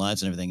themes and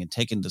lives and everything, and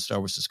taking the Star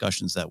Wars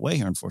discussions that way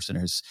here on Force Center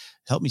has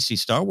helped me see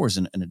Star Wars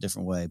in a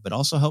different way, but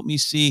also helped me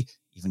see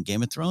even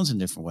Game of Thrones in a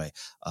different way.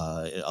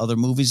 Other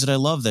movies that I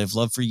love, that I've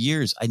loved for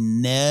years. I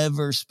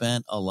never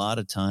spent a lot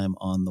of time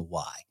on the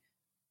why,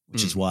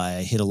 which is why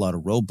I hit a lot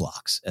of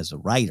roadblocks as a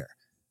writer,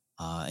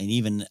 and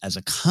even as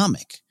a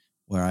comic,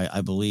 where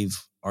I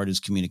believe art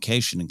is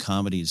communication, and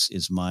comedy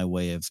is my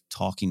way of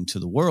talking to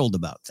the world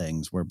about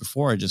things, where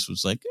before I just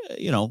was like,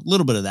 a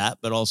little bit of that,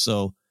 but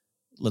also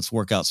let's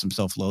work out some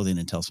self-loathing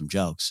and tell some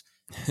jokes.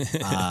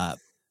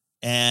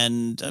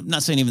 And I'm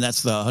not saying even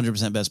that's the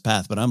 100% best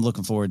path, but I'm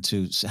looking forward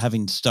to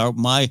having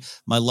my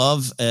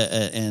love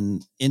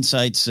and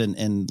insights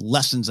and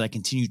lessons I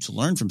continue to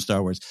learn from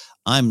Star Wars.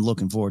 I'm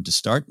looking forward to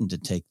starting to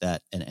take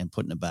that and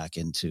putting it back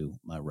into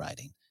my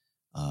writing.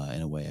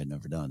 In a way I'd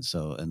never done.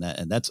 So,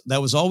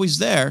 that was always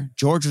there.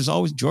 George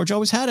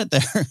always had it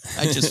there.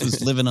 I just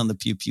was living on the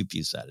pew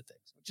side of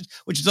things,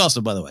 which is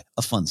also, by the way,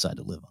 a fun side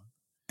to live on.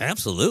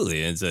 Absolutely.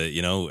 It's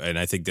and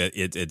I think that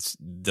it's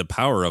the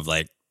power of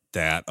like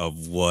that,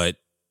 of what,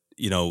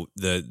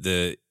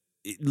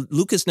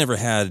 Lucas never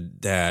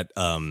had that,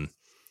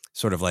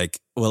 sort of like,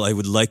 well, I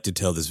would like to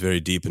tell this very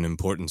deep and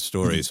important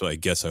story, so I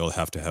guess I'll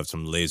have to have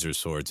some laser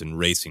swords and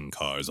racing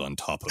cars on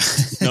top of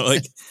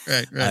it.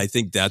 Right. I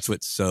think that's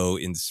what so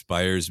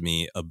inspires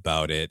me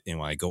about it, and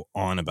when I go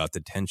on about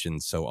the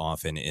tension so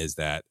often, is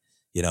that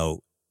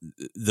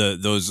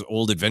those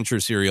old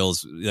adventure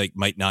serials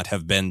might not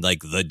have been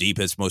like the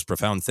deepest, most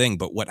profound thing,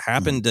 but what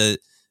happened to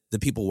the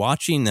people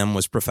watching them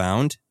was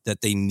profound. That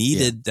they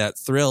needed that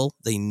thrill,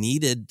 they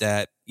needed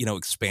that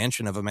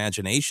expansion of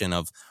imagination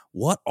of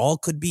what all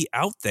could be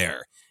out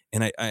there.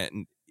 And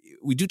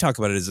we do talk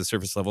about it as a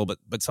surface level,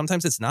 but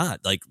sometimes it's not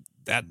like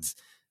that.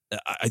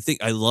 I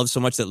think I love so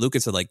much that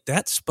Lucas said, like,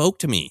 that spoke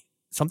to me.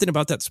 Something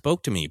about that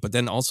spoke to me, but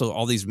then also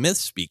all these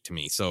myths speak to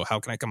me. So how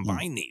can I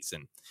combine these?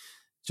 And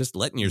just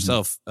letting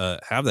yourself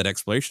have that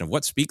exploration of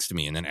what speaks to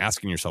me, and then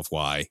asking yourself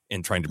why,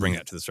 and trying to bring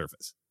that to the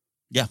surface.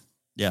 Yeah,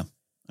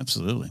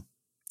 absolutely.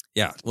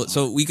 Yeah. Well,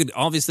 so we could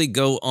obviously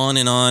go on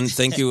and on.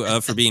 Thank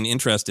you for being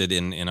interested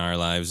in our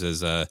lives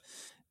as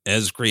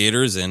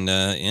creators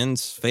and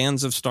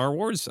fans of Star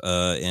Wars.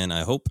 And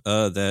I hope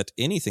that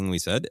anything we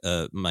said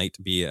might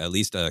be at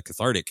least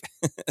cathartic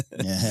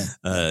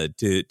to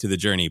the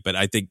journey. But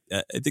I think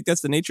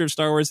that's the nature of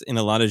Star Wars in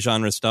a lot of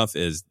genre stuff.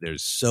 Is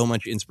there's so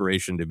much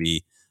inspiration to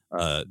be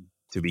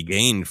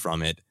gained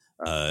from it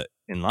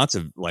in lots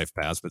of life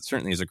paths, but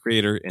certainly as a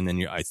creator. And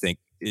then I think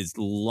as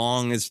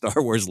long as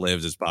Star Wars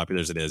lives, as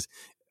popular as it is,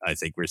 I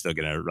think we're still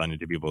going to run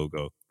into people who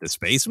go, the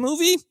space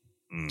movie?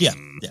 Yeah.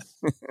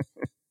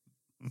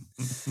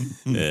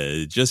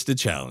 Just a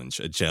challenge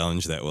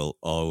that will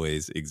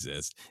always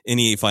exist.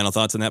 Any final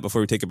thoughts on that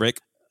before we take a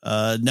break?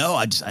 No,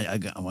 I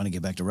want to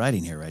get back to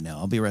writing here right now.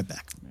 I'll be right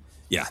back.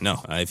 Yeah,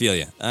 no, I feel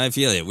you.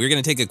 We're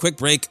going to take a quick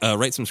break,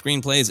 write some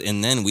screenplays,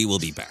 and then we will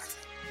be back.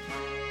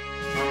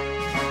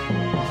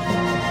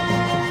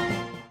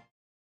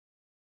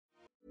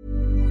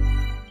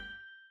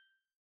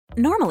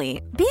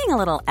 Normally, being a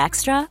little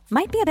extra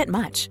might be a bit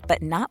much,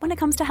 but not when it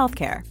comes to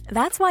healthcare.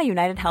 That's why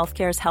United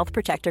Healthcare's Health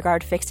Protector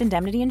Guard fixed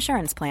indemnity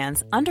insurance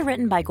plans,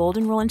 underwritten by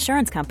Golden Rule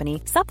Insurance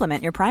Company,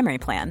 supplement your primary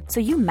plan so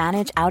you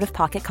manage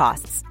out-of-pocket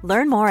costs.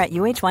 Learn more at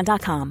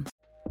uh1.com.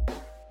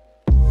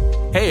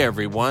 Hey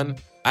everyone,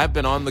 I've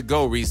been on the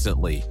go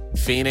recently.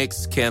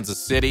 Phoenix,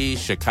 Kansas City,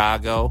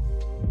 Chicago.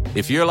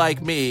 If you're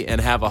like me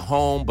and have a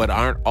home but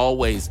aren't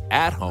always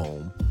at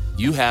home,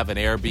 you have an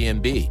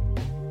Airbnb.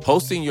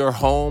 Hosting your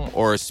home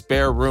or a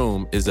spare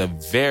room is a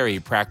very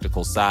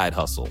practical side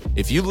hustle.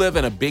 If you live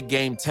in a big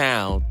game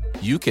town,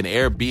 you can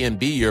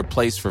Airbnb your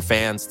place for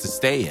fans to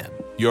stay in.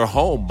 Your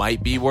home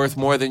might be worth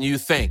more than you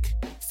think.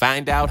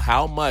 Find out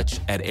how much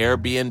at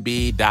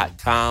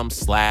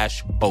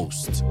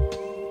airbnb.com/host.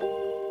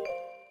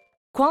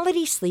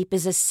 Quality sleep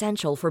is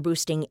essential for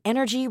boosting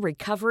energy,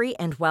 recovery,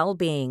 and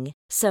well-being.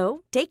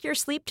 So, take your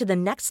sleep to the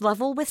next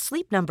level with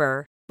Sleep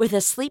Number. With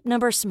a Sleep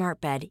Number smart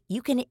bed,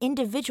 you can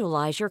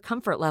individualize your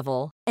comfort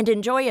level and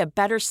enjoy a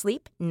better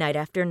sleep night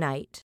after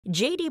night.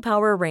 J.D.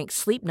 Power ranks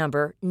Sleep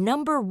Number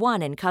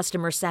 #1 in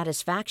customer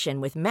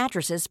satisfaction with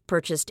mattresses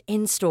purchased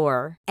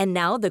in-store. And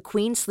now the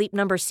Queen Sleep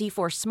Number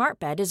C4 smart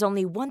bed is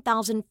only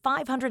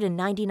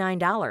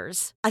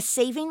 $1,599, a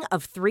saving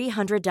of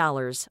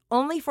 $300,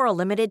 only for a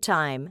limited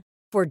time.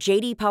 For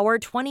J.D. Power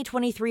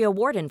 2023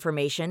 award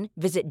information,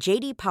 visit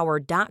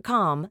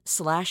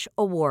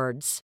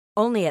jdpower.com/awards.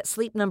 Only at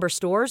Sleep Number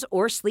stores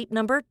or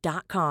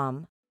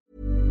sleepnumber.com.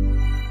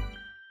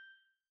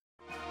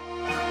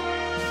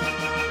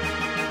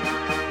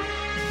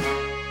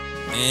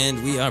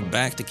 And we are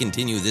back to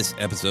continue this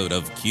episode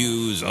of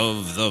Cues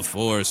of the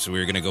Force.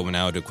 We're going to go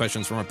now to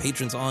questions from our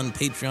patrons on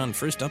Patreon.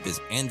 First up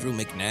is Andrew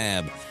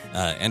McNabb.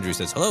 Andrew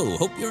says, hello,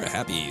 hope you're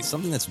happy.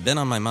 Something that's been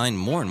on my mind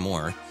more and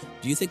more.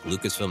 Do you think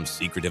Lucasfilm's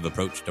secretive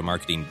approach to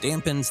marketing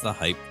dampens the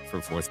hype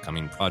for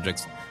forthcoming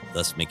projects,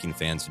 thus making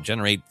fans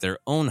generate their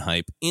own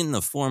hype in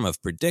the form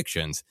of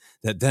predictions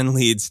that then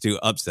leads to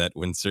upset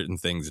when certain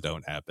things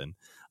don't happen?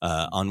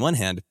 On one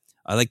hand,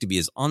 I like to be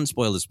as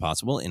unspoiled as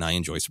possible, and I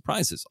enjoy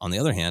surprises. On the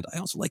other hand, I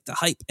also like the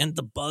hype and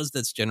the buzz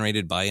that's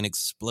generated by an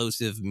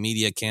explosive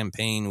media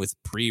campaign with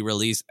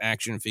pre-release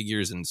action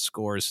figures and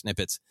score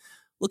snippets.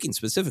 Looking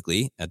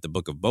specifically at the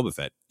Book of Boba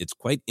Fett, it's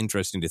quite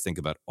interesting to think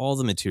about all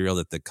the material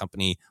that the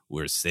company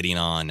were sitting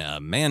on.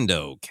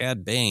 Mando,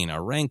 Cad Bane, a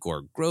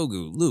Rancor,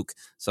 Grogu, Luke,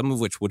 some of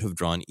which would have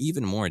drawn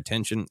even more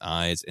attention,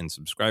 eyes, and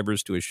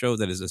subscribers to a show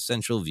that is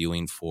essential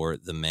viewing for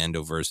the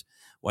Mandoverse.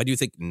 Why do you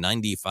think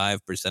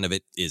 95% of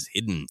it is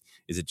hidden?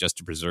 Is it just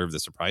to preserve the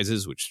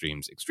surprises, which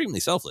streams extremely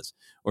selfless?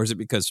 Or is it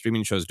because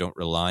streaming shows don't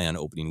rely on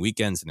opening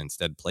weekends and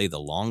instead play the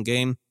long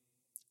game?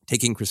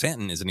 Taking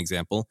Chrysanthemum as an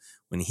example,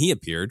 when he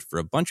appeared, for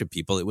a bunch of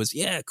people, it was,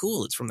 yeah,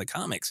 cool, it's from the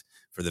comics.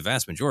 For the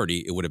vast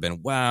majority, it would have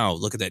been, wow,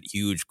 look at that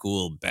huge,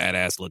 cool,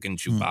 badass-looking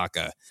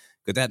Chewbacca.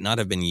 Could that not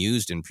have been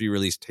used in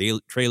pre-release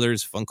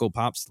trailers, Funko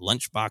Pops,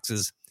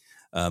 lunchboxes?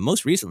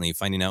 Most recently,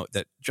 finding out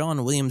that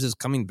John Williams is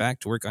coming back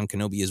to work on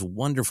Kenobi is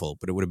wonderful,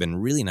 but it would have been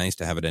really nice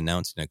to have it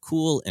announced in a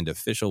cool and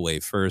official way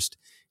first,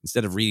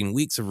 instead of reading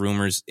weeks of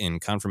rumors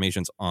and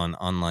confirmations on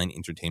online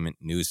entertainment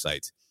news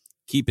sites.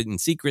 Keep it in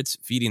secrets,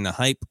 feeding the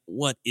hype.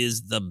 What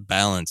is the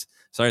balance?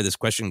 Sorry, this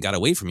question got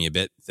away from me a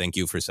bit. Thank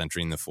you for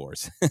centering the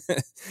Force.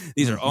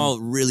 These are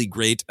all really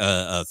great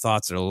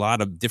thoughts. There are a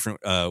lot of different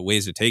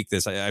ways to take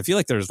this. I feel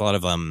like there's a lot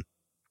of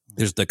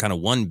there's the kind of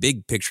one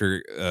big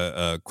picture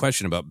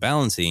question about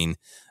balancing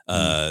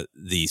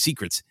the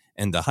secrets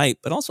and the hype,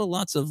 but also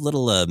lots of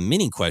little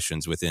mini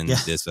questions within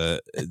this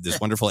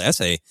wonderful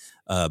essay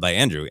by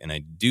Andrew. And I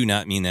do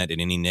not mean that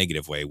in any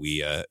negative way.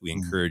 We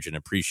encourage and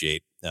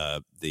appreciate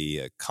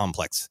the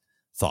complex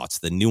thoughts,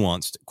 the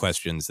nuanced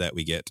questions that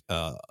we get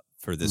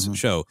for this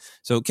show.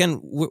 So, Ken,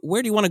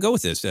 where do you want to go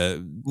with this?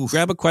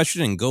 Grab a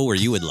question and go where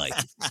you would like.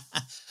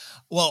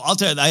 Well, I'll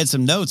tell you, I had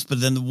some notes,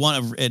 but then the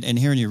one, and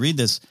hearing you read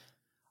this,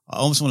 I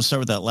almost want to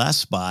start with that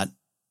last spot,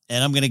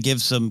 and I'm going to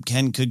give some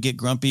Ken could get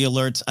grumpy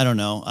alerts. I don't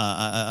know.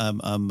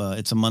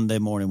 It's a Monday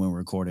morning when we're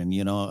recording.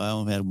 You know, I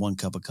only had one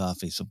cup of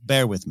coffee, so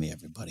bear with me,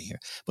 everybody here.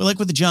 But like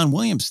with the John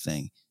Williams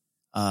thing,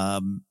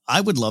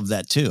 I would love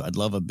that too. I'd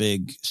love a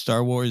big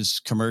Star Wars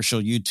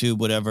commercial, YouTube,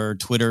 whatever,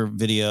 Twitter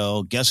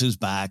video. Guess who's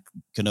back?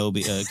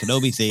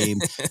 Kenobi theme.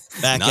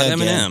 Back Not again.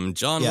 Eminem,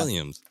 John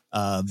Williams.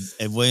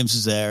 And Williams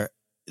is there.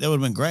 That would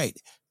have been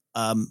great.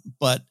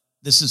 But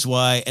this is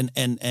why,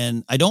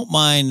 and I don't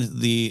mind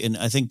and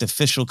I think the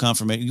official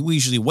confirmation, we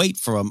usually wait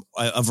for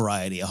a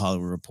variety of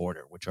Hollywood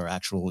Reporter, which are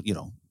actual,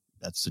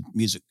 that's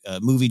the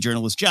movie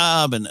journalist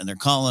job, and they're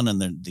calling,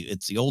 and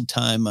it's the old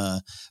time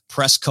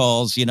press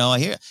calls. I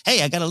hear,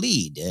 hey, I got a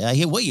lead. I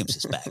hear Williams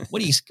is back.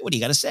 What do you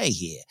got to say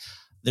here?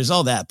 There's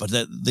all that, but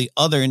the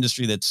other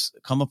industry that's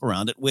come up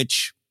around it,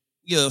 which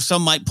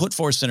some might put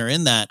Force Center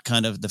in that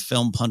kind of the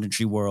film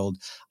punditry world.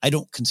 I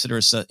don't consider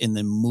us in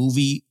the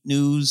movie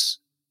news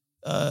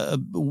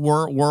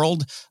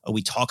world.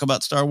 We talk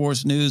about Star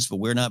Wars news, but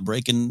we're not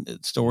breaking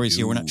stories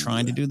here. We're not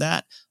trying to do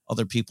that.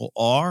 Other people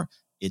are.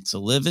 It's a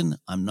living.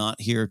 I'm not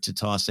here to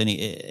toss any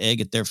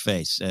egg at their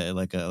face,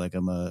 like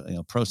I'm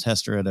a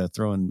protester at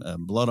throwing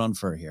blood on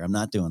fur here. I'm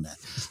not doing that.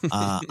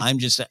 I'm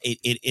just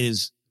it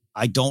is.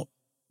 I don't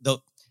the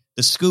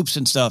scoops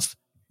and stuff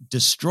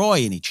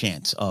destroy any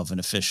chance of an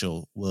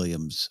official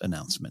Williams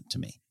announcement to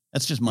me.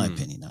 That's just my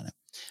opinion on it.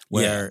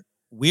 Where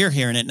we're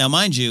hearing it now,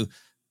 mind you,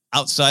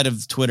 outside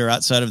of Twitter,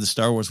 outside of the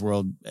Star Wars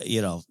world,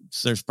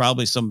 there's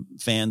probably some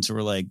fans who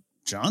are like,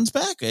 John's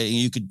back.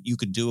 You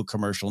could do a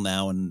commercial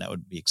now, and that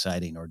would be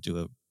exciting, or do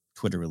a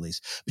Twitter release.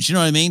 But you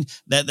know what I mean?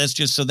 That's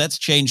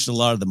changed a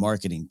lot of the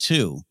marketing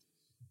too,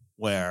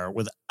 where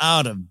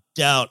without a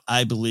doubt,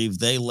 I believe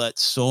they let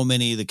so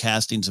many of the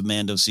castings of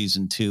Mando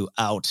season 2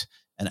 out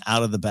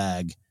of the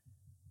bag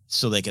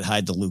so they could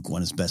hide the Luke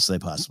one as best they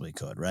possibly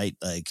could. Right?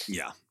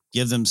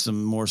 Give them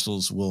some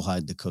morsels. We'll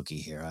hide the cookie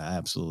here. I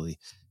absolutely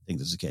think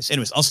this is the case.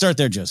 Anyways, I'll start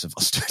there, Joseph.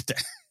 I'll start there.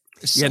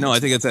 I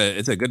think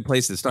it's a good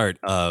place to start.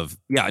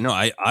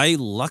 I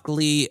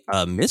luckily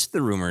missed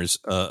the rumors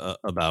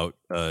about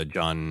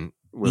John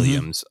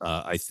Williams.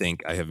 I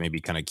think I have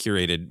maybe kind of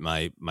curated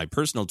my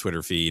personal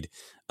Twitter feed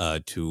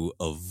to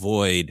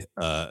avoid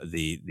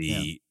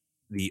the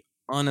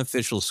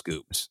unofficial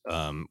scoops,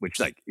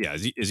 which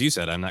as you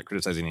said, I'm not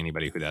criticizing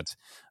anybody who that's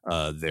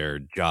their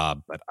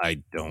job, but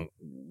I don't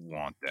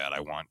want that. I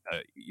want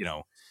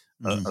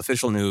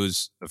official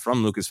news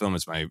from Lucasfilm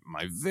is my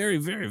very,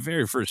 very,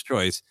 very first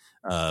choice.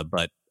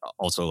 But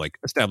also like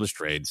established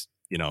trades,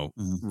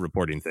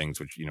 reporting things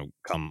which,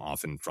 come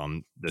often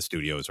from the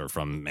studios or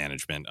from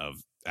management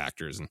of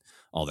actors and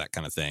all that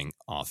kind of thing.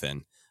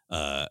 Often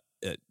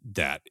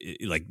that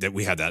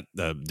we had that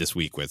this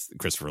week with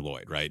Christopher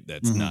Lloyd, right?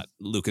 That's not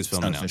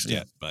Lucasfilm announced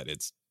yet, but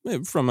it's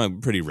from a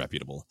pretty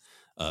reputable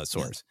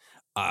source.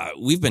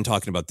 We've been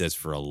talking about this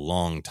for a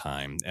long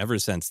time, ever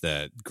since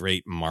the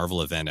great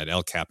Marvel event at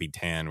El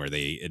Capitan, where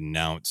they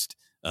announced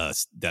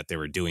that they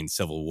were doing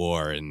Civil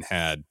War and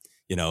had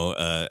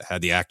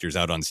the actors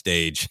out on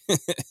stage and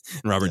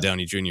Robert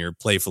Downey Jr.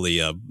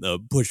 playfully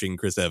pushing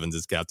Chris Evans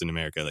as Captain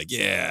America. Like,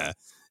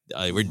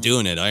 we're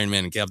doing it. Iron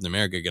Man and Captain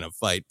America are going to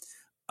fight.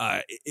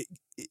 I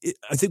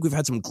think we've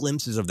had some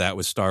glimpses of that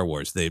with Star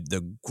Wars.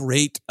 The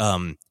great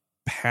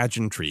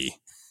pageantry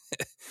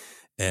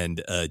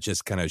and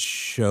just kind of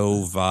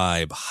show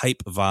vibe,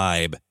 hype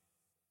vibe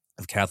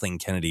of Kathleen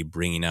Kennedy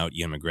bringing out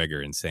Ewan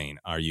McGregor and saying,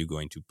 "Are you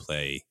going to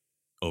play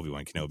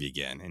Obi-Wan Kenobi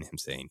again?" And him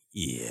saying,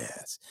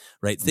 "Yes."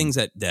 Right? Things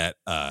that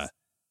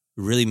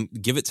really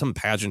give it some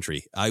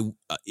pageantry.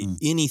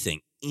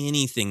 Anything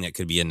that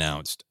could be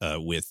announced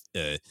with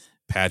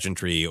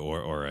pageantry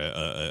or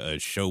a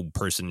show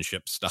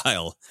personship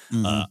style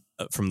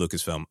from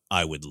Lucasfilm,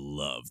 I would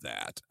love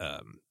that.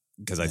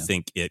 Because I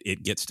think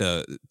it gets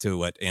to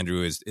what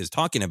Andrew is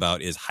talking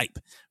about is hype,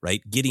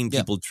 right? Getting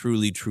people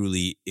truly,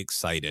 truly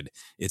excited.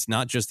 It's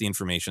not just the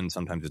information.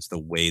 Sometimes it's the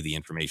way the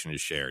information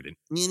is shared. And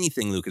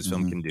anything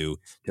Lucasfilm can do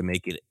to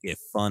make it a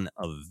fun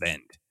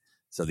event.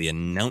 So the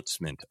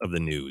announcement of the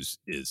news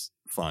is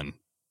fun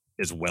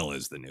as well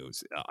as the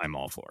news. I'm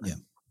all for it.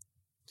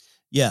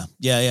 Yeah.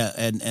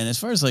 And as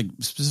far as like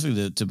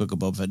specifically to Book of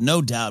Boba Fett,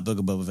 no doubt Book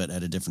of Boba Fett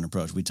had a different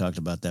approach. We talked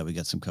about that. We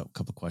got some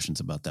couple questions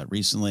about that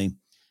recently.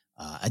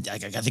 I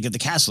think of the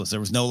cast list. There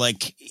was no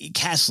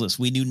cast list.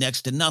 We knew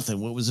next to nothing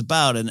what it was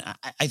about. And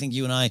I think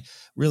you and I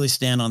really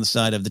stand on the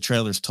side of the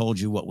trailers told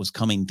you what was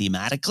coming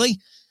thematically.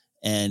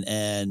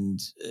 And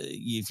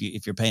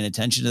if you're paying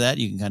attention to that,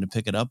 you can kind of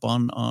pick it up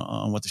on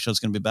what the show's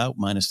going to be about,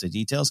 minus the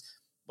details.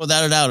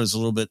 Without a doubt, it was a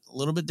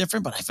little bit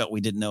different, but I felt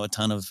we didn't know a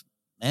ton of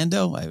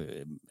Mando.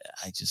 It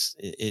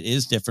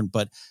is different,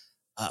 but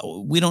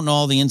we don't know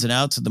all the ins and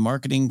outs of the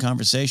marketing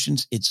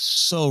conversations. It's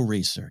so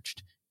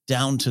researched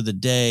down to the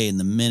day and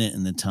the minute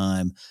and the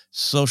time.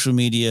 Social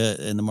media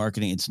and the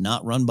marketing, it's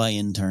not run by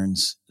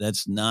interns.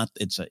 That's not,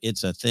 it's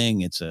a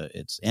thing. It's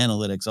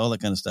analytics, all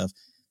that kind of stuff.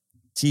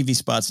 TV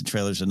spots and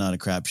trailers are not a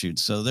crapshoot.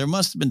 So there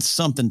must have been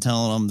something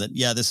telling them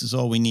that, this is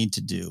all we need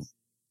to do,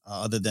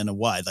 other than a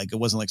why. Like, it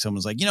wasn't like someone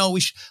was like,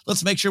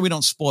 let's make sure we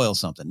don't spoil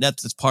something.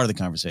 That's part of the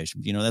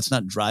conversation. That's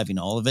not driving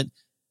all of it.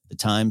 The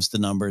times, the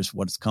numbers,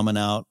 what's coming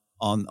out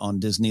on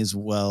Disney as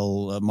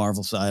well,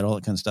 Marvel side, all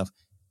that kind of stuff.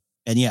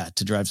 And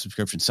to drive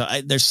subscriptions. So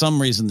there's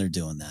some reason they're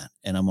doing that,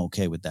 and I'm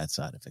okay with that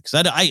side of it. Because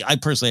I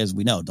personally, as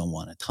we know, don't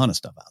want a ton of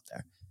stuff out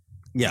there.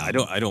 Yeah,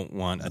 I don't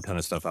want a ton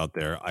of stuff out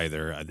there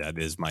either. That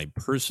is my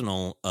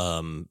personal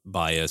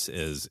bias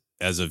as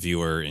a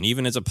viewer, and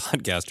even as a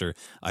podcaster.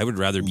 I would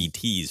rather be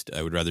teased.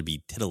 I would rather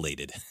be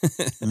titillated.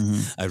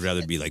 I'd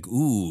rather be like,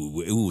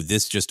 ooh,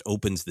 this just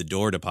opens the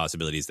door to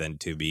possibilities than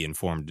to be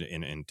informed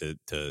and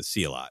to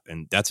see a lot.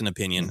 And that's an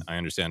opinion. I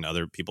understand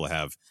other people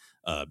have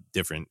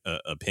different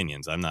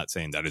opinions. I'm not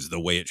saying that is the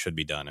way it should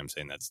be done. I'm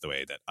saying that's the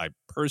way that I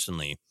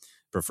personally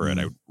prefer it.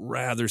 I would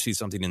rather see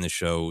something in the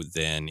show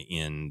than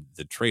in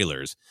the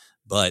trailers.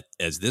 But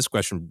as this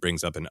question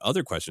brings up and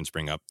other questions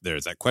bring up,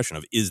 there's that question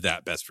of, is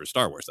that best for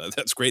Star Wars?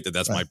 That's great that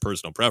that's my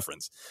personal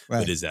preference,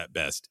 but is that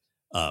best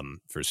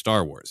for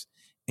Star Wars?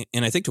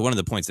 And I think to one of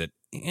the points that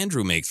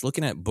Andrew makes,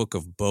 looking at Book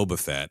of Boba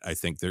Fett, I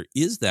think there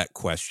is that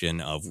question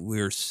of,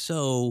 we're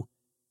so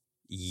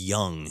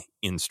young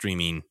in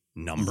streaming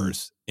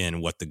numbers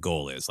and what the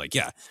goal is. Like,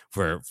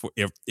 for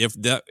if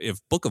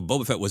Book of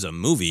Boba Fett was a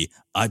movie,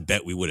 I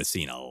bet we would have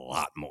seen a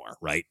lot more,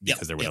 right?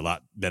 Because there would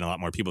have been a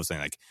lot more people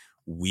saying, like,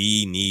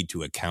 we need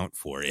to account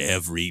for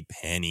every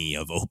penny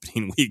of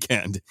opening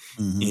weekend.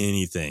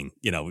 Anything,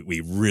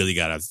 we really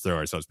got to throw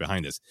ourselves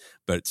behind this.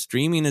 But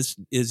streaming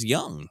is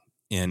young,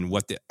 and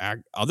what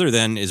other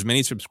than as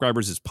many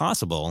subscribers as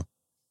possible,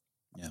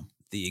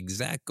 the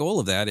exact goal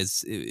of that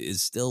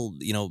is still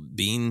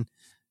being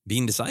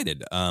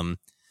decided.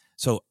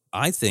 So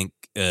I think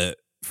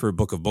for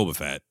Book of Boba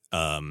Fett,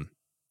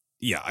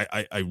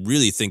 I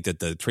really think that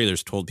the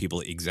trailers told people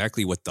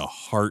exactly what the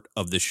heart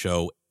of the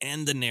show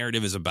and the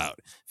narrative is about.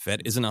 Fett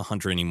isn't a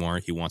hunter anymore.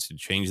 He wants to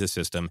change the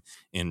system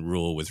and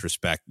rule with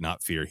respect,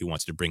 not fear. He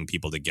wants to bring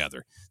people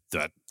together.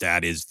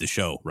 That is the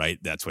show, right?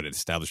 That's what it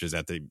establishes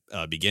at the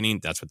beginning.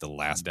 That's what the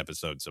last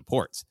episode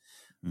supports.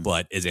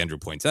 But as Andrew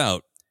points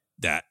out,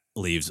 that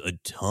leaves a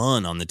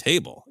ton on the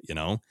table.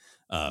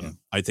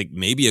 I think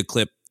maybe a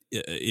clip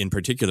in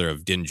particular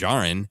of Din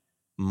Djarin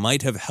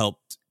might have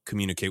helped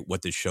communicate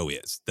what the show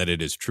is, that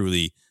it is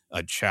truly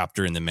a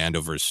chapter in the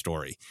Mandoverse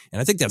story.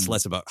 And I think that's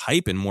less about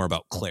hype and more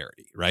about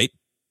clarity, right?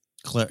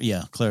 Clarity.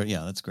 Yeah,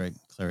 that's great.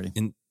 Clarity.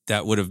 And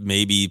that would have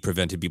maybe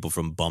prevented people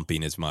from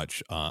bumping as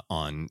much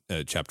on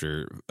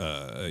chapter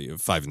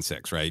 5 and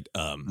 6, right?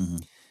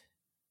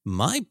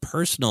 My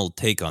personal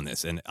take on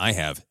this, and I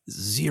have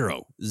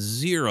zero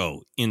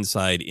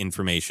inside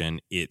information.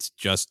 It's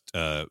just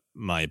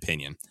my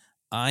opinion.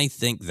 I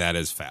think that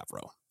is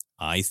Favreau.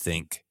 I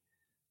think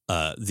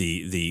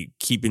the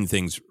keeping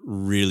things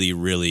really,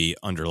 really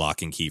under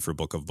lock and key for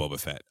Book of Boba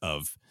Fett,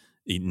 of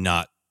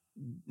not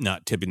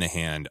tipping the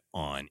hand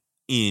on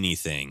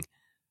anything.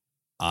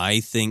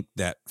 I think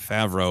that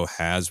Favreau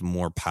has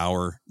more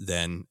power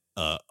than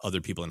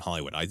other people in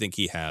Hollywood. I think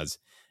he has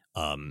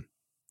a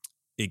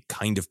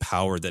kind of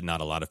power that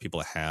not a lot of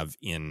people have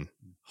in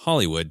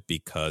Hollywood,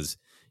 because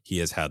he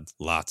has had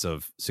lots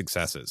of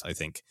successes. I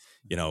think,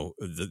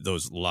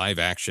 those live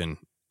action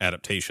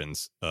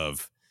adaptations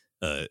of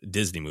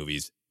Disney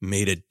movies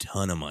made a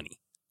ton of money.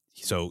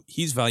 So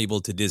he's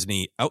valuable to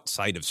Disney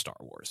outside of Star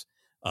Wars.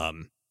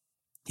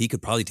 He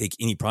could probably take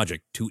any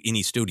project to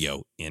any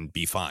studio and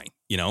be fine.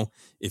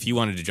 If he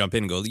wanted to jump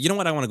in and go, you know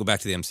what, I want to go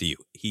back to the MCU,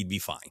 he'd be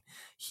fine.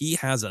 He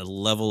has a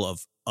level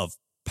of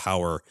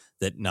power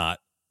that not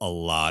a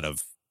lot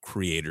of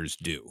creators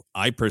do.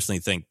 I personally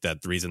think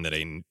that the reason that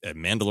a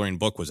Mandalorian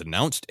book was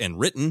announced and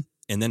written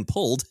and then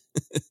pulled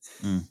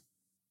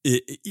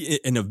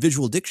in a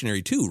visual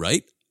dictionary too,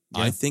 right?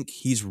 Yeah. I think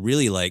he's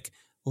really like,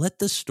 let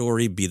the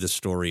story be the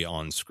story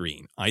on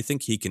screen. I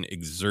think he can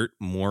exert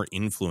more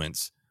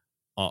influence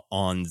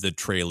on the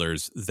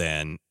trailers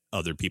than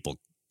other people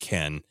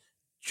can,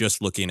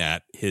 just looking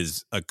at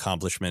his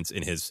accomplishments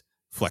and his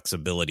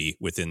flexibility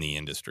within the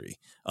industry.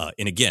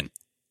 And again,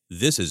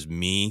 this is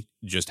me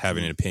just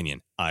having an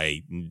opinion.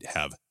 I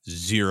have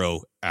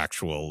zero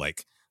actual,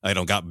 I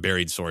don't got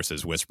buried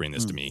sources whispering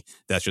this to me.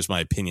 That's just my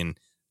opinion,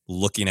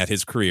 looking at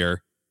his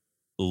career,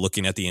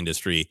 looking at the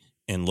industry,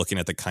 and looking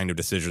at the kind of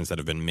decisions that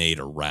have been made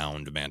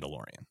around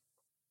Mandalorian.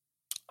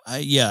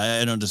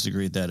 I don't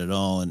disagree with that at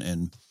all.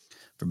 And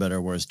for better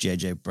or worse,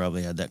 JJ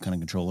probably had that kind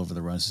of control over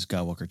the Rise of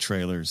Skywalker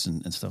trailers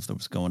and stuff that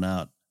was going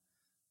out.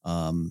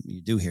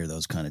 You do hear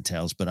those kind of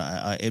tales, but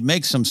it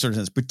makes some sort of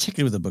sense,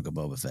 particularly with the Book of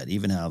Boba Fett,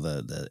 even how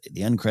the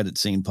end credit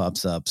scene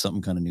pops up,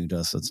 something kind of new to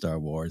us at Star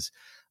Wars.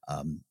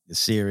 The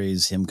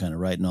series, him kind of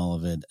writing all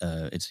of it.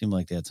 It seemed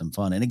like they had some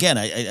fun. And again,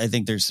 I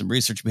think there's some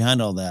research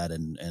behind all that,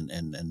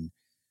 and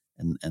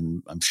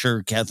I'm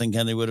sure Kathleen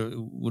Kennedy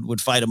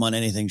would fight him on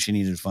anything she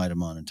needed to fight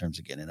him on in terms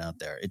of getting it out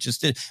there. It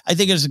just did. I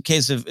think it's a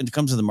case of, when it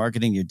comes to the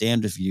marketing, you're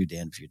damned if you,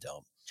 damned if you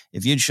don't.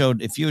 If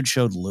you had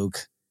showed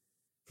Luke,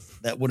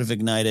 that would have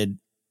ignited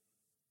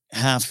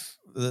half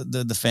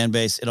the fan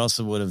base. It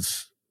also would have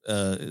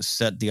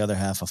set the other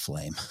half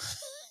aflame.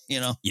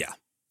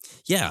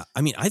 Yeah.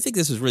 I mean, I think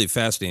this is really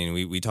fascinating.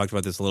 We talked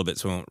about this a little bit,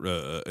 so I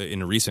won't,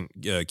 in a recent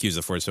Q's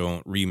of Force, so I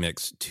won't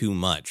remix too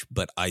much.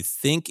 But I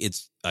think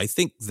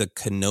the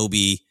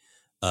Kenobi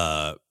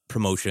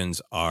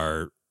promotions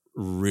are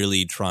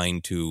really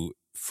trying to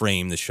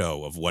frame the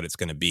show of what it's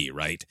going to be,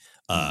 right?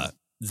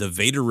 The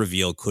Vader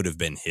reveal could have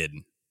been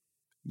hidden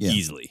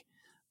easily.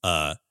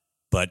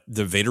 But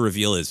the Vader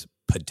reveal is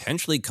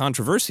potentially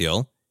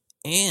controversial,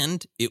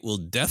 and it will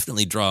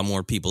definitely draw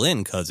more people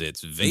in because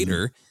it's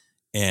Vader.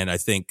 And I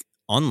think,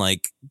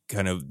 unlike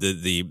kind of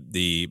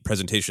the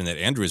presentation that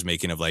Andrew is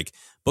making of like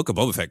Book of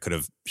Boba Fett could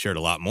have shared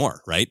a lot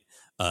more, right?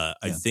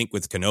 I think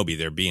with Kenobi,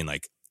 they're being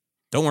like,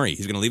 don't worry,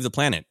 he's going to leave the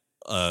planet.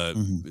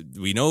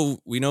 We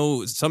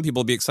know some people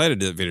will be excited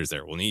that Vader's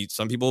there.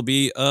 Some people will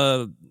be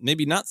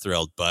maybe not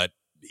thrilled, but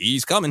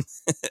he's coming.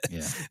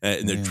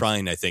 And they're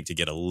trying, I think, to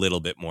get a little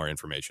bit more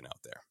information out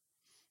there.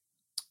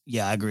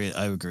 Yeah, I agree.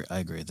 I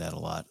agree with that a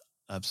lot.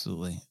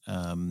 Absolutely.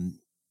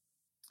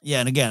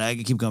 And again, I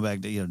keep going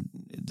back to,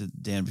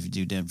 damn if you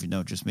do, damn if you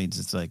don't, just means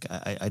it's like,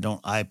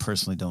 I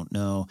personally don't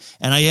know.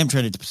 And I am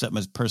trying to set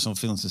my personal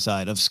feelings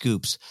aside of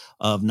scoops,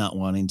 of not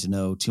wanting to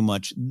know too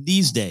much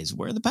these days,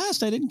 where in the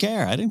past I didn't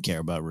care. I didn't care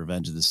about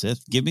Revenge of the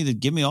Sith. Give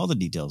me all the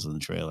details in the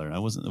trailer. And I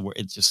wasn't aware.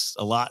 It's just,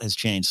 a lot has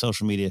changed.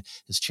 Social media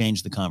has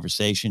changed the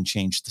conversation,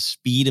 changed the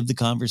speed of the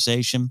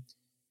conversation.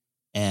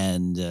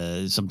 And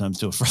sometimes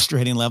to a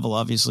frustrating level,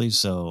 obviously.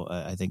 So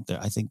I think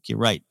you're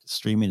right.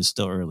 Streaming is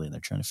still early, and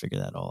they're trying to figure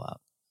that all out.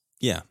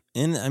 Yeah,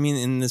 and I mean,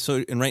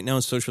 and right now,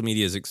 social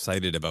media is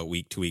excited about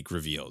week-to-week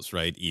reveals,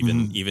 right?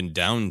 Even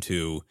down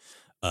to,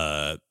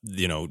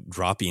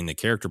 dropping the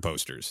character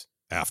posters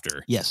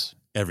after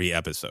every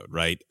episode,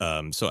 right?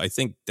 So I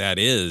think that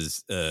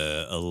is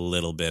a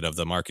little bit of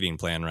the marketing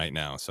plan right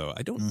now. So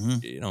I don't,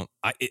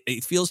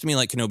 it feels to me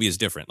like Kenobi is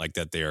different, like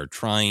that they are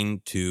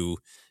trying to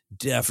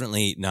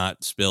definitely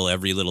not spill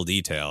every little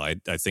detail.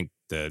 I think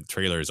the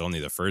trailer is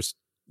only the first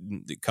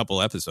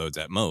couple episodes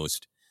at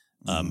most.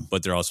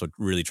 But they're also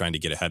really trying to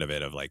get ahead of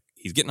it, of like,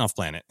 he's getting off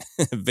planet,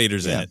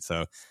 Vader's in it.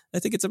 So I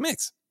think it's a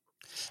mix.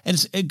 And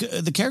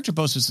the character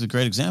posters is a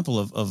great example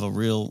of a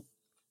real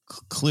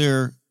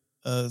clear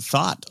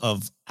thought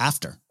of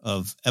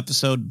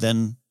episode,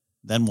 then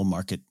we'll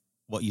market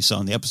what you saw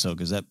in the episode,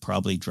 because that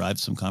probably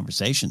drives some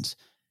conversations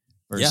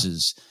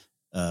versus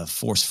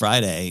Force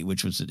Friday,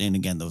 which was, and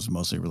again, those were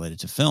mostly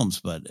related to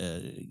films, but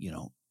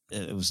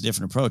it was a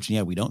different approach.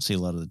 And we don't see a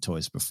lot of the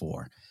toys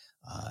before.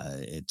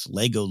 It's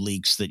Lego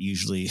leaks that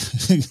usually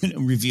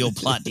reveal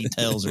plot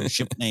details or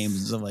ship names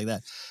and stuff like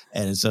that.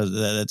 And so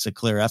that's a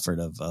clear effort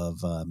of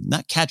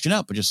not catching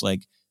up, but just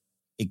like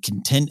it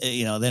then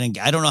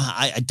I don't know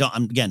how,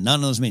 again, none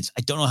of those means,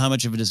 I don't know how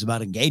much of it is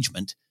about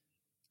engagement.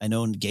 I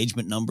know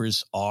engagement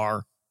numbers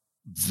are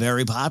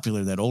very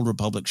popular. That Old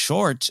Republic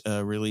short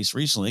released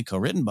recently,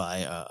 co-written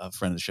by a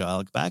friend of the show,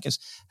 Alec Backus,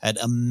 had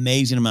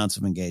amazing amounts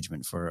of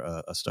engagement for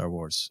a Star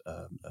Wars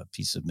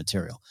piece of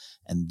material.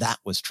 And that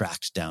was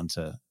tracked down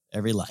to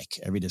every like,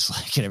 every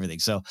dislike, and everything.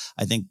 So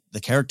I think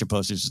the character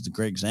posters is a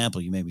great example.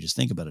 You maybe just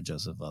think about it,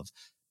 Joseph, of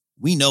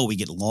we know we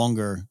get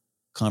longer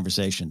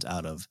conversations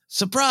out of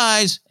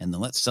surprise, and then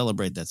let's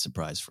celebrate that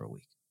surprise for a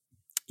week.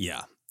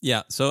 Yeah.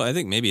 So I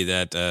think maybe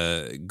that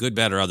good,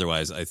 bad, or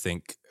otherwise, I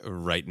think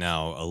right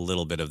now a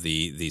little bit of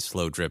the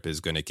slow drip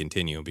is going to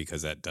continue,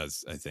 because that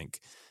does, I think,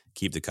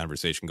 keep the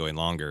conversation going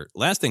longer.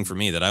 Last thing for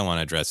me that I want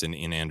to address in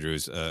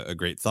Andrew's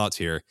great thoughts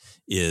here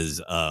is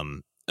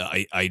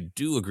I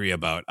do agree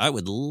about, I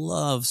would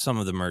love some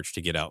of the merch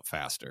to get out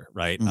faster,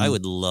 right? I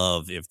would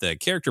love if the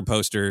character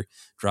poster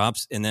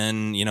drops, and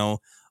then,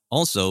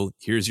 also,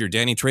 here's your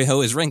Danny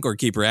Trejo as Rancor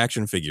Keeper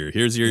action figure.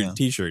 Here's your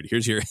T-shirt.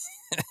 Here's your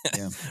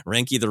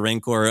Ranky the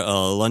Rancor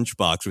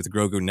lunchbox with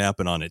Grogu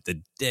napping on it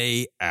the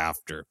day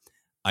after.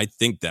 I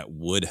think that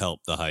would help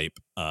the hype.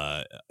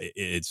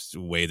 It's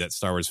a way that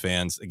Star Wars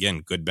fans,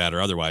 again, good, bad,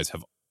 or otherwise,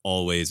 have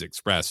always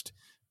expressed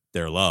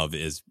their love,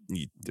 is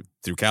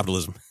through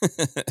capitalism.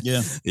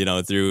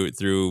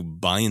 Through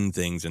buying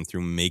things and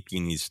through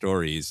making these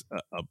stories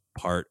a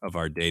part of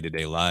our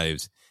day-to-day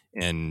lives.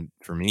 And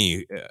for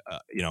me,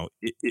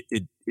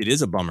 it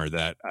is a bummer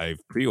that I've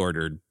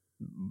pre-ordered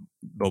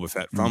Boba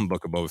Fett from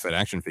Book of Boba Fett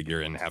action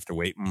figure and have to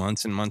wait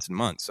months and months and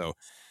months. So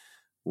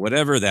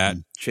whatever that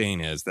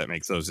chain is that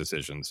makes those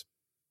decisions,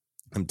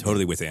 I'm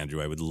totally with Andrew.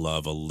 I would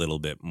love a little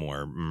bit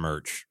more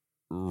merch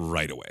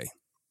right away.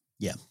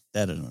 Yeah,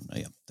 I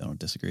don't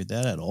disagree with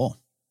that at all.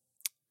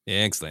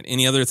 Excellent.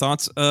 Any other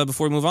thoughts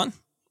before we move on?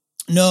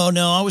 No,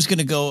 I was going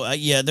to go.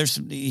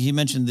 He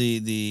mentioned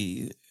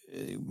the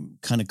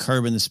kind of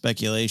curbing the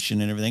speculation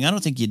and everything. I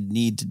don't think you'd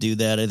need to do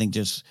that. I think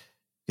just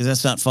because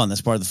that's not fun.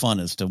 That's part of the fun,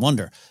 is to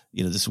wonder,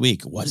 this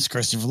week, what is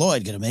Christopher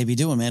Lloyd going to maybe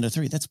do in Mando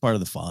 3? That's part of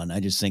the fun. I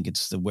just think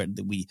it's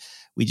we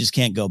just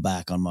can't go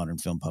back on modern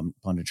film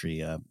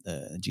punditry,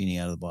 genie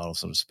out of the bottle,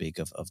 so to speak,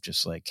 of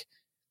just like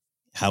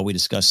how we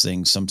discuss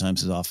things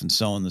sometimes is often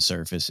so on the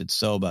surface. It's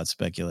so about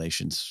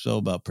speculation, so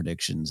about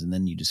predictions. And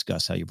then you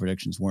discuss how your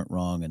predictions weren't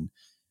wrong and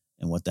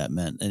what that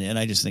meant. And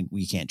I just think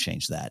we can't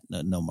change that.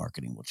 No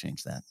marketing will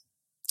change that.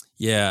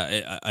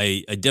 Yeah,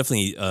 I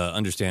definitely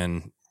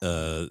understand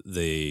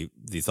the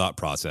thought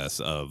process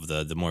of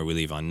the more we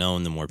leave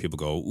unknown, the more people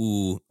go,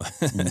 ooh,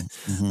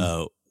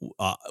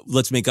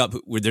 let's make up.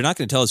 They're not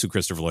going to tell us who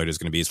Christopher Lloyd is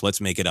going to be, so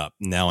let's make it up.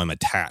 Now I'm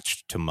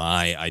attached to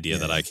my idea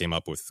that I came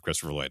up with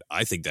Christopher Lloyd.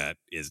 I think that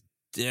is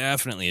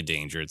definitely a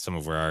danger. It's some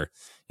of where our,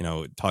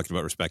 talking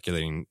about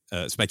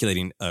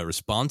speculating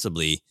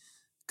responsibly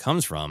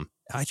comes from.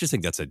 I just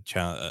think that's a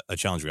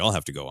challenge we all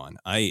have to go on.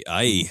 I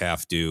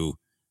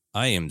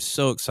am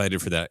so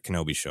excited for that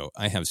Kenobi show.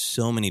 I have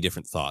so many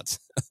different thoughts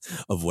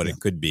of what it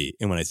could be.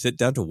 And when I sit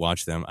down to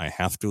watch them, I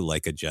have to,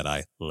 like a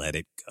Jedi, let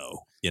it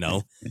go,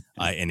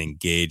 and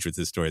engage with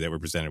the story that we're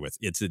presented with.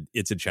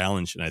 It's a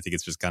challenge. And I think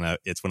it's just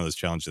it's one of those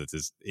challenges that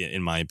is,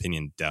 in my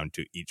opinion, down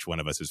to each one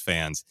of us as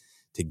fans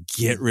to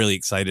get really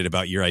excited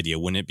about your idea.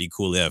 Wouldn't it be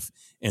cool if,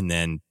 and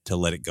then to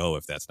let it go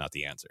if that's not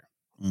the answer.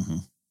 Mm-hmm.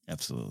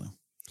 Absolutely.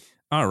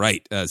 All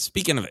right.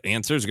 Speaking of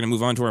answers, we're going to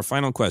move on to our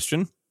final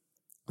question.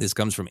 This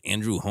comes from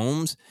Andrew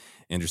Holmes.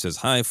 Andrew says,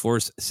 "Hi,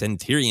 Force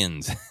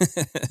Centurions."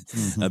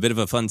 A bit of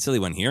a fun, silly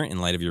one here. In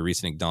light of your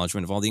recent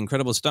acknowledgement of all the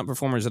incredible stunt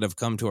performers that have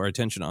come to our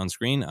attention on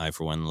screen, I,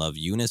 for one, love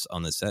Eunice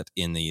on the set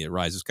in the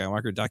Rise of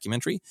Skywalker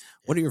documentary.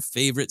 What are your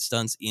favorite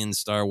stunts in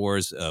Star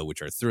Wars,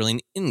 which are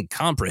thrilling,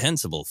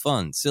 incomprehensible,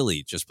 fun,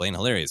 silly, just plain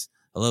hilarious?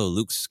 Hello,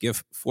 Luke's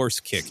skiff force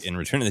kick in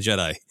Return of the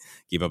Jedi.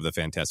 Keep up the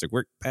fantastic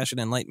work, passion,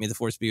 and light. May the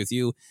force be with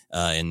you.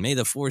 And may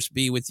the force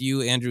be with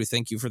you, Andrew.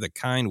 Thank you for the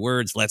kind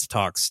words. Let's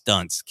talk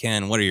stunts.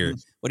 Ken, what are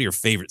your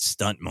favorite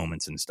stunt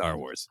moments in Star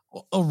Wars?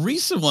 A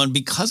recent one,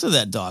 because of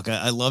that, Doc.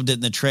 I loved it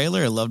in the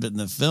trailer. I loved it in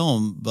the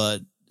film.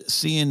 But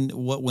seeing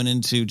what went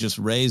into just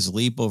Rey's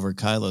leap over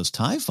Kylo's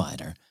TIE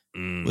fighter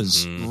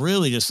was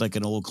really just like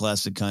an old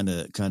classic kind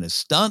of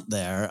stunt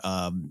there,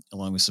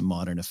 along with some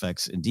modern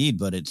effects indeed.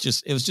 But it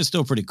was just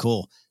still pretty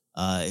cool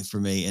for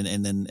me.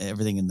 And then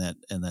everything in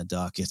that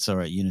doc. It's all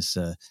right. Eunice,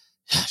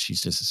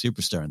 she's just a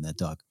superstar in that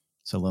doc.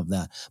 So I love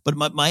that. But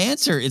my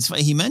answer is,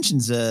 he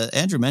mentions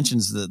Andrew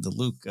mentions the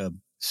Luke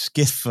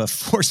skiff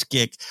force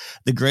kick,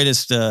 the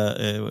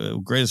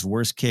greatest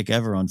worst kick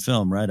ever on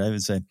film, right? I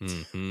would say.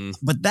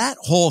 But that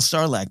whole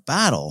Sarlacc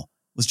battle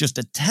was just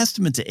a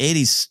testament to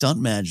 80s stunt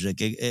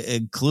magic.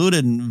 It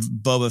included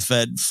Boba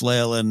Fett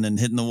flailing and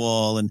hitting the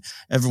wall and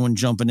everyone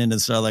jumping into the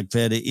Sarlacc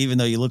pit. Even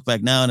though you look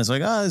back now and it's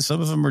like,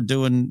 some of them are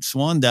doing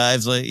swan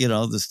dives, like,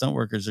 the stunt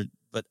workers are.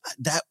 But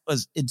that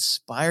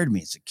inspired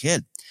me as a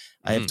kid.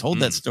 I have told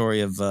that story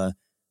of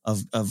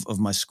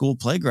my school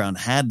playground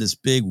had this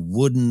big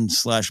wooden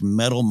 /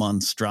 metal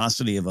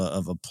monstrosity of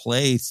a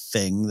play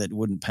thing that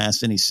wouldn't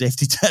pass any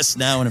safety tests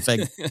now. And in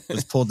fact,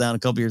 was pulled down a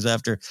couple years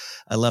after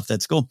I left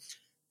that school.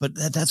 But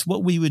that's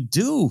what we would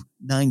do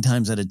 9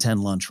 times out of 10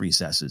 lunch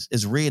recesses,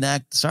 is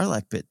reenact the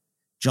Sarlacc pit,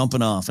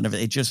 jumping off and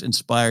everything. It just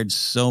inspired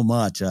so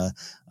much.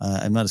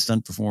 I'm not a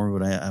stunt performer,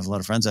 but I have a lot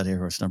of friends out here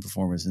who are stunt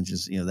performers, and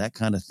just, that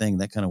kind of thing,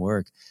 that kind of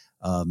work,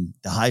 the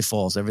high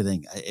falls,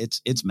 everything.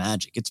 It's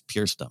magic. It's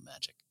pure stunt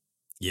magic.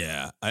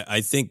 Yeah,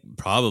 I think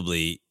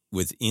probably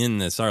within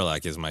the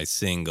Sarlacc is my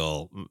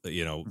single,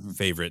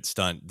 favorite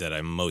stunt that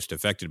I'm most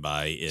affected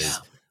by is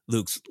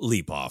Luke's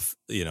leap off,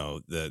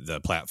 the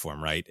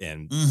platform, right?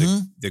 And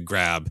the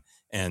grab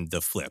and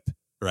the flip,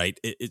 right?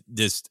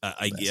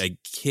 I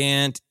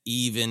can't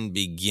even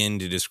begin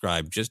to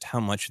describe just how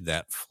much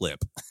that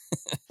flip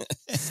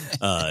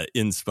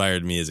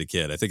inspired me as a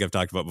kid. I think I've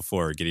talked about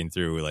before, getting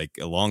through like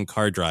long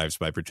car drives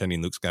by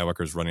pretending Luke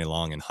Skywalker is running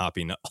along and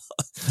hopping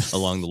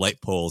along the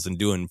light poles and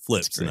doing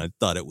flips. And I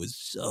thought it was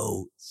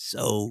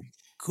so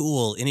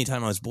cool.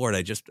 Anytime I was bored,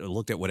 I just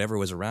looked at whatever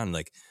was around.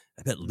 Like,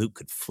 I bet Luke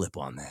could flip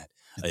on that.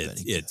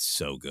 It's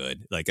so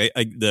good. Like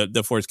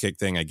the force kick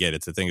thing, I get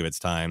it's a thing of its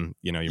time.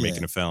 You're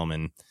making a film,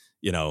 and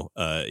you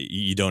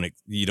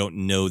don't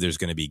know there's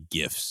going to be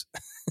GIFs.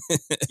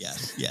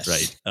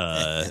 yes,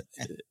 right.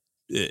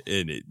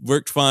 It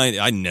worked fine.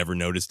 I never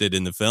noticed it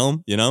in the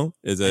film.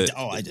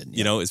 I didn't.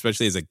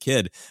 Especially as a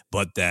kid.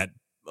 But that.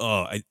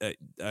 I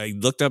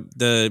looked up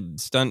the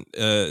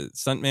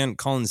stuntman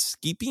Colin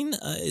Skeeping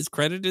is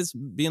credited as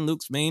being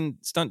Luke's main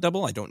stunt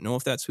double. I don't know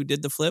if that's who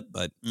did the flip,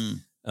 but.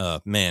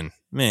 Man,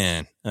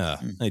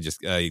 I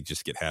just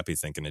get happy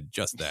thinking of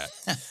just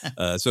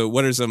that. So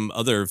what are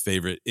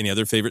any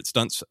other favorite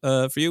stunts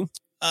for you?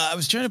 I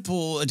was trying to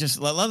pull just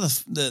a lot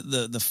of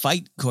the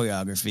fight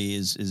choreography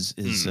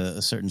is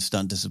a certain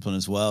stunt discipline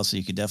as well. So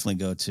you could definitely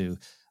go to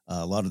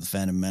a lot of the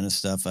Phantom Menace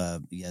stuff.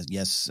 Maul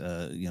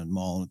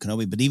and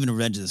Kenobi, but even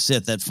Revenge of the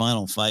Sith, that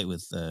final fight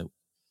with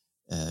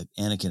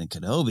Anakin and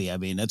Kenobi. I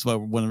mean, that's why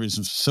one of the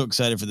reasons I'm so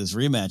excited for this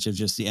rematch of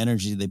just the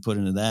energy they put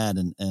into that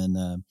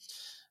and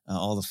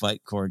all the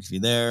fight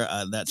choreography there.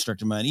 That struck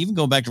to mind. Even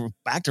going back to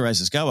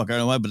Rise of Skywalker, I don't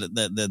know why, but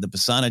the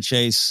Pisana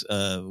chase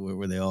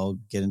where they all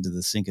get into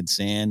the sinking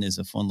sand is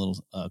a fun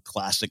little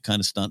classic kind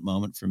of stunt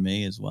moment for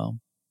me as well.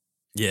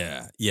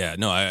 Yeah.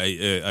 No,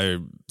 I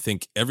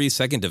think every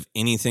second of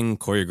anything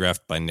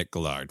choreographed by Nick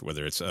Gillard,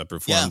 whether it's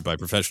performed by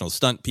professional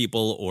stunt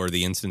people or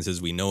the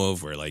instances we know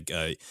of where like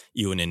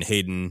Ewan and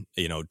Hayden,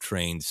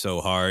 trained so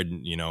hard,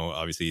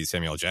 obviously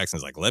Samuel L.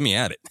 Jackson's like, let me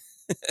at it.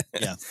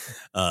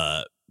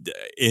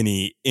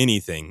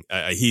 Anything.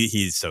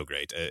 He's so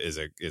great as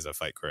a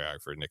fight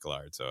choreographer, Nick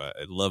Gillard. So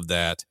I love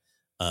that.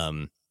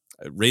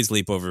 Rey's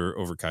leap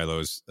over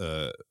Kylo's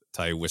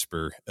TIE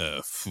Whisper.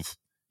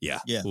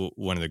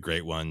 One of the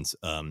great ones.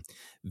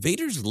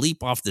 Vader's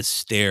leap off the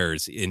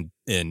stairs in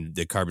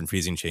the carbon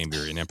freezing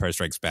chamber in Empire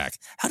Strikes Back.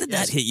 How did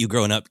that hit you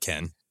growing up,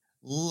 Ken?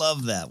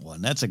 Love that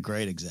one. That's a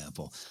great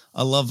example.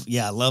 I love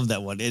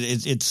that one.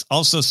 It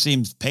also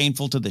seems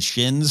painful to the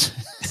shins.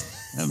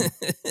 I'm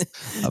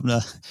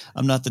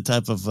not the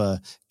type of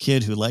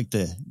kid who like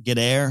to get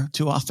air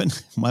too often.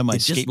 My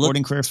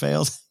skateboarding career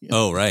failed.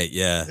 Oh, right,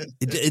 yeah.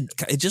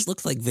 It just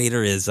looks like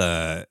Vader is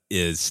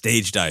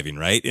stage diving,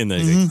 right? In the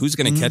who's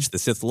going to catch the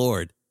Sith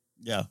Lord?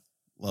 Yeah,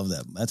 love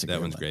that.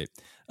 That one's great.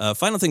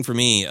 Final thing for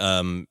me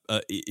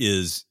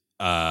is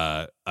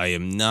I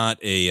am not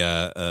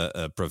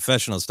a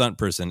professional stunt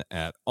person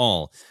at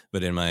all,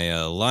 but in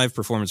my live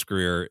performance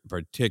career,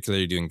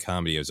 particularly doing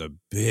comedy, I was a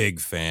big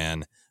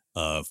fan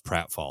of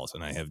pratfalls,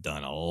 and I have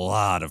done a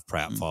lot of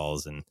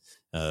pratfalls, and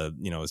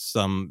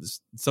some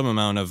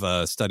amount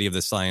of study of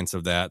the science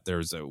of that.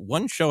 There's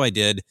one show I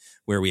did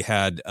where we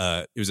had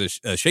it was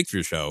a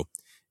Shakespeare show,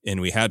 and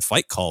we had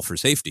fight call for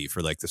safety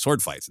for like the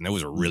sword fights, and that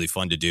was really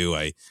fun to do.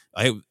 I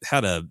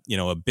had a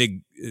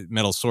big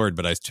metal sword,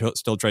 but I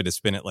still tried to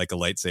spin it like a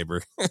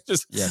lightsaber.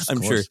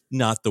 I'm sure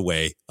not the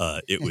way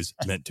it was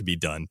meant to be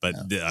done, but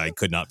I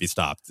could not be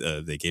stopped.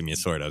 They gave me a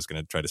sword. I was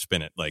going to try to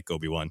spin it like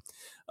Obi-Wan.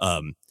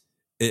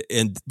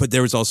 But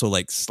there was also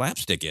like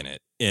slapstick in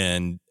it,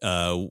 and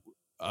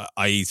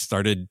I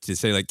started to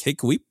say like, hey,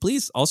 can we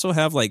please also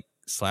have like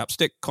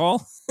slapstick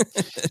call?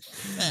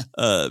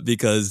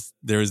 Because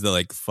there's the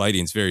like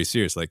fighting's very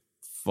serious, like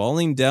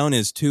falling down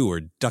is 2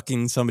 or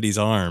ducking somebody's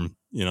arm,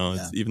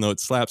 even though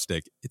it's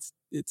slapstick,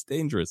 it's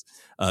dangerous.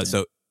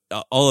 So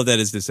all of that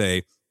is to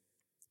say,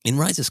 in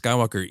Rise of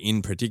Skywalker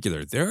in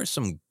particular, there are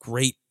some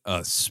great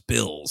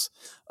spills.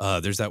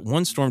 There's that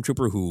one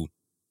stormtrooper who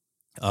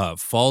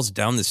falls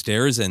down the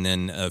stairs, and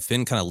then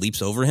Finn kind of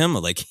leaps over him.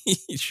 Like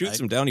he shoots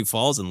him down, he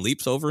falls and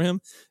leaps over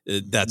him.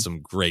 That's some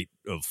great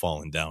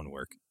falling down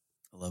work.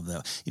 I love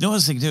that. You know what I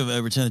was thinking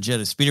too? Return of the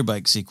Jedi speeder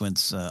bike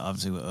sequence,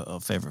 obviously a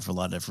favorite for a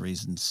lot of different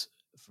reasons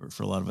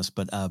for a lot of us.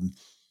 But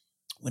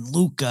when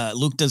Luke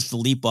does the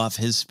leap off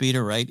his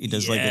speeder, right? He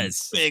does like a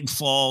big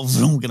fall.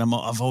 And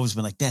I've always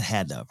been like, that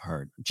had to have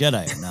hurt.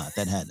 Jedi or not,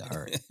 that had to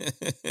hurt.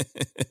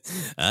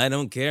 I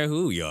don't care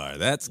who you are.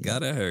 That's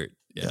gotta hurt.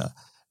 Yeah.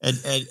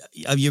 And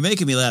you're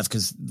making me laugh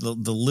because the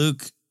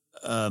Luke,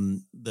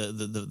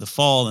 the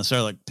fall in the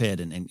Sarlacc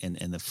pit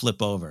and the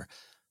flip over,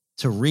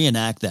 to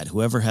reenact that,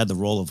 whoever had the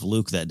role of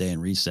Luke that day in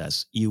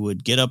recess, you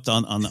would get up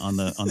on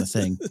the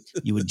thing,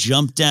 you would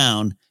jump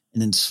down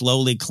and then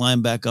slowly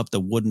climb back up the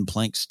wooden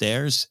plank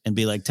stairs and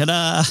be like,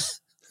 ta-da!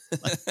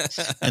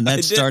 And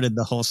that started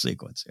the whole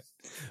sequence here.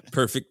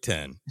 Perfect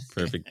 10.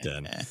 Well,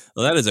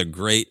 that is a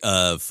great,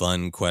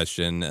 fun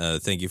question.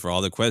 Thank you for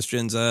all the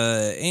questions.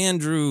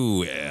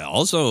 Andrew,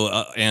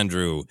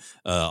 Andrew,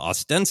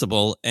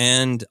 Ostensible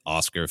and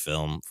Oscar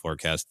Film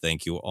Forecast.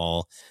 Thank you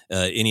all.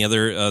 Any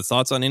other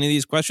thoughts on any of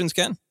these questions,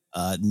 Ken?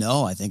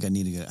 No, I think I'm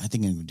going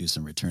to do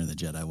some Return of the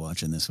Jedi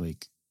watching this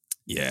week.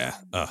 Yeah.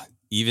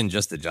 Even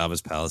just the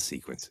Jabba's Palace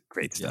sequence.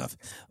 Great stuff.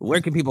 Yeah.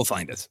 Where can people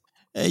find us?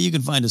 You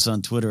can find us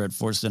on Twitter at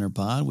Force Center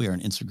Pod. We are on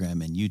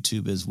Instagram and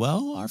YouTube as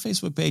well. Our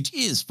Facebook page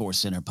is Force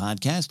Center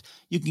Podcast.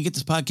 You can get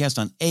this podcast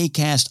on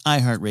Acast,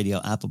 iHeartRadio,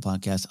 Apple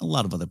Podcasts, a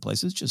lot of other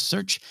places. Just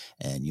search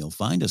and you'll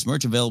find us.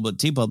 Merch available at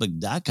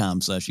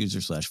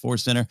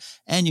tpublic.com/user/Force Center.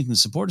 And you can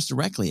support us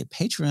directly at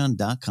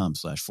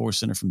patreon.com/Force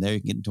Center. From there, you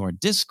can get into our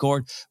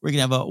Discord. We're going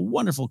to have a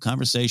wonderful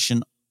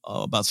conversation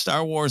about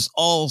Star Wars,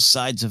 all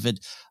sides of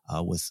it,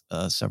 with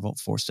several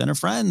Force Center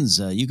friends.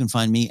 You can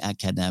find me at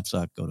Ken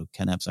Napzok. Go to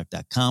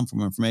kennapzok.com for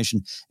more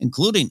information,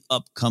 including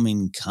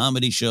upcoming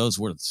comedy shows.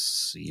 We'll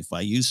see if I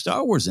use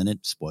Star Wars in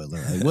it. Spoiler,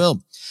 I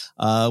will.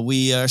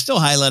 We are still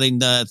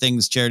highlighting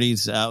things,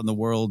 charities out in the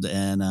world,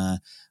 and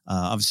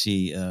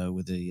obviously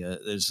with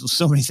there's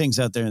so many things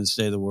out there in the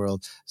state of the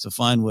world. So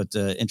find what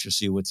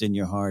interests you, what's in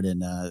your heart,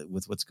 and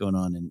with what's going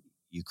on in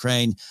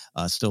Ukraine,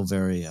 still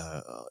very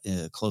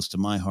close to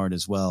my heart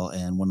as well.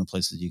 And one of the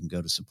places you can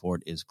go to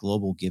support is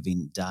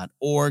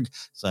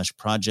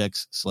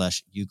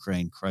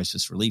globalgiving.org/projects/Ukraine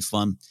Crisis Relief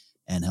Fund,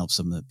 and help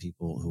some of the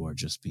people who are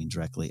just being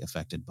directly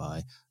affected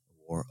by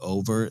war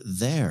over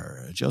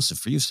there. Joseph,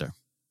 for you, sir.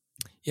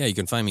 Yeah, you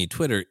can find me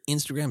Twitter,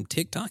 Instagram,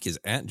 TikTok is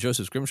at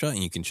Joseph Scrimshaw,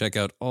 and you can check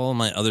out all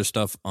my other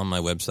stuff on my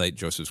website,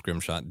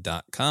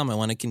 josephscrimshaw.com. I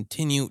want to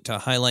continue to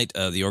highlight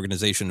the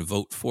organization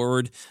Vote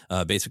Forward.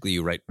 Basically,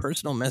 you write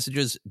personal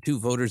messages to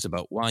voters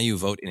about why you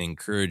vote and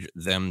encourage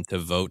them to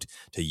vote,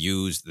 to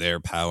use their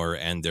power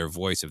and their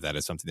voice. If that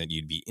is something that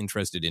you'd be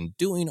interested in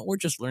doing or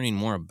just learning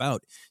more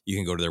about, you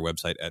can go to their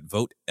website at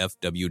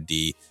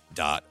votefwd.org.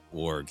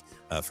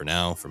 For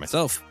now, for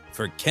myself,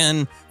 for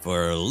Ken,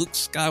 for Luke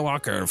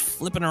Skywalker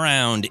flipping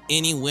around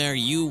anywhere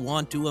you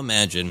want to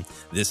imagine,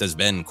 this has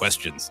been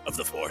Questions of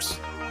the Force.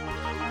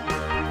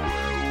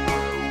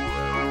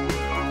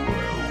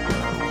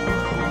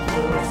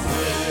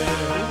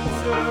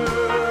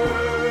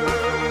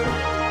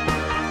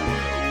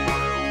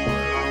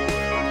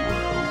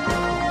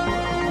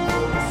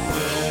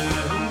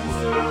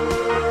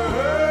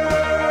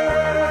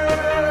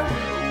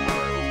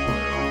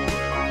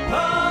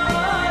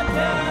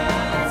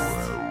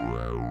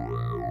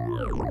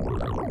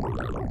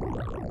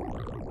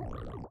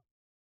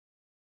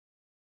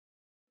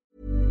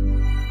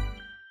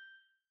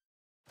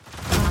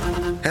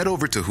 Head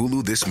over to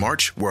Hulu this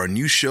March, where our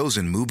new shows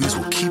and movies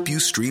will keep you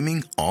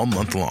streaming all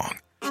month long.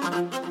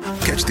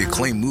 Catch the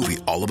acclaimed movie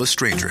All of Us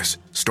Strangers,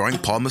 starring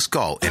Paul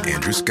Mescal and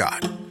Andrew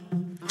Scott.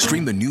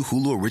 Stream the new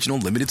Hulu original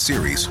limited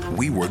series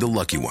We Were the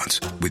Lucky Ones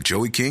with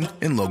Joey King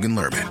and Logan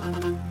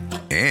Lerman.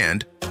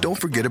 And don't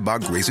forget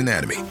about Grey's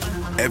Anatomy.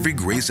 Every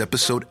Grey's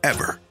episode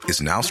ever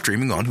is now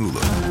streaming on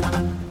Hulu.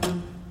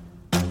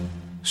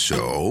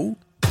 So,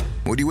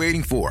 what are you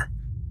waiting for?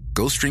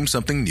 Go stream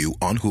something new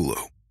on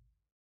Hulu.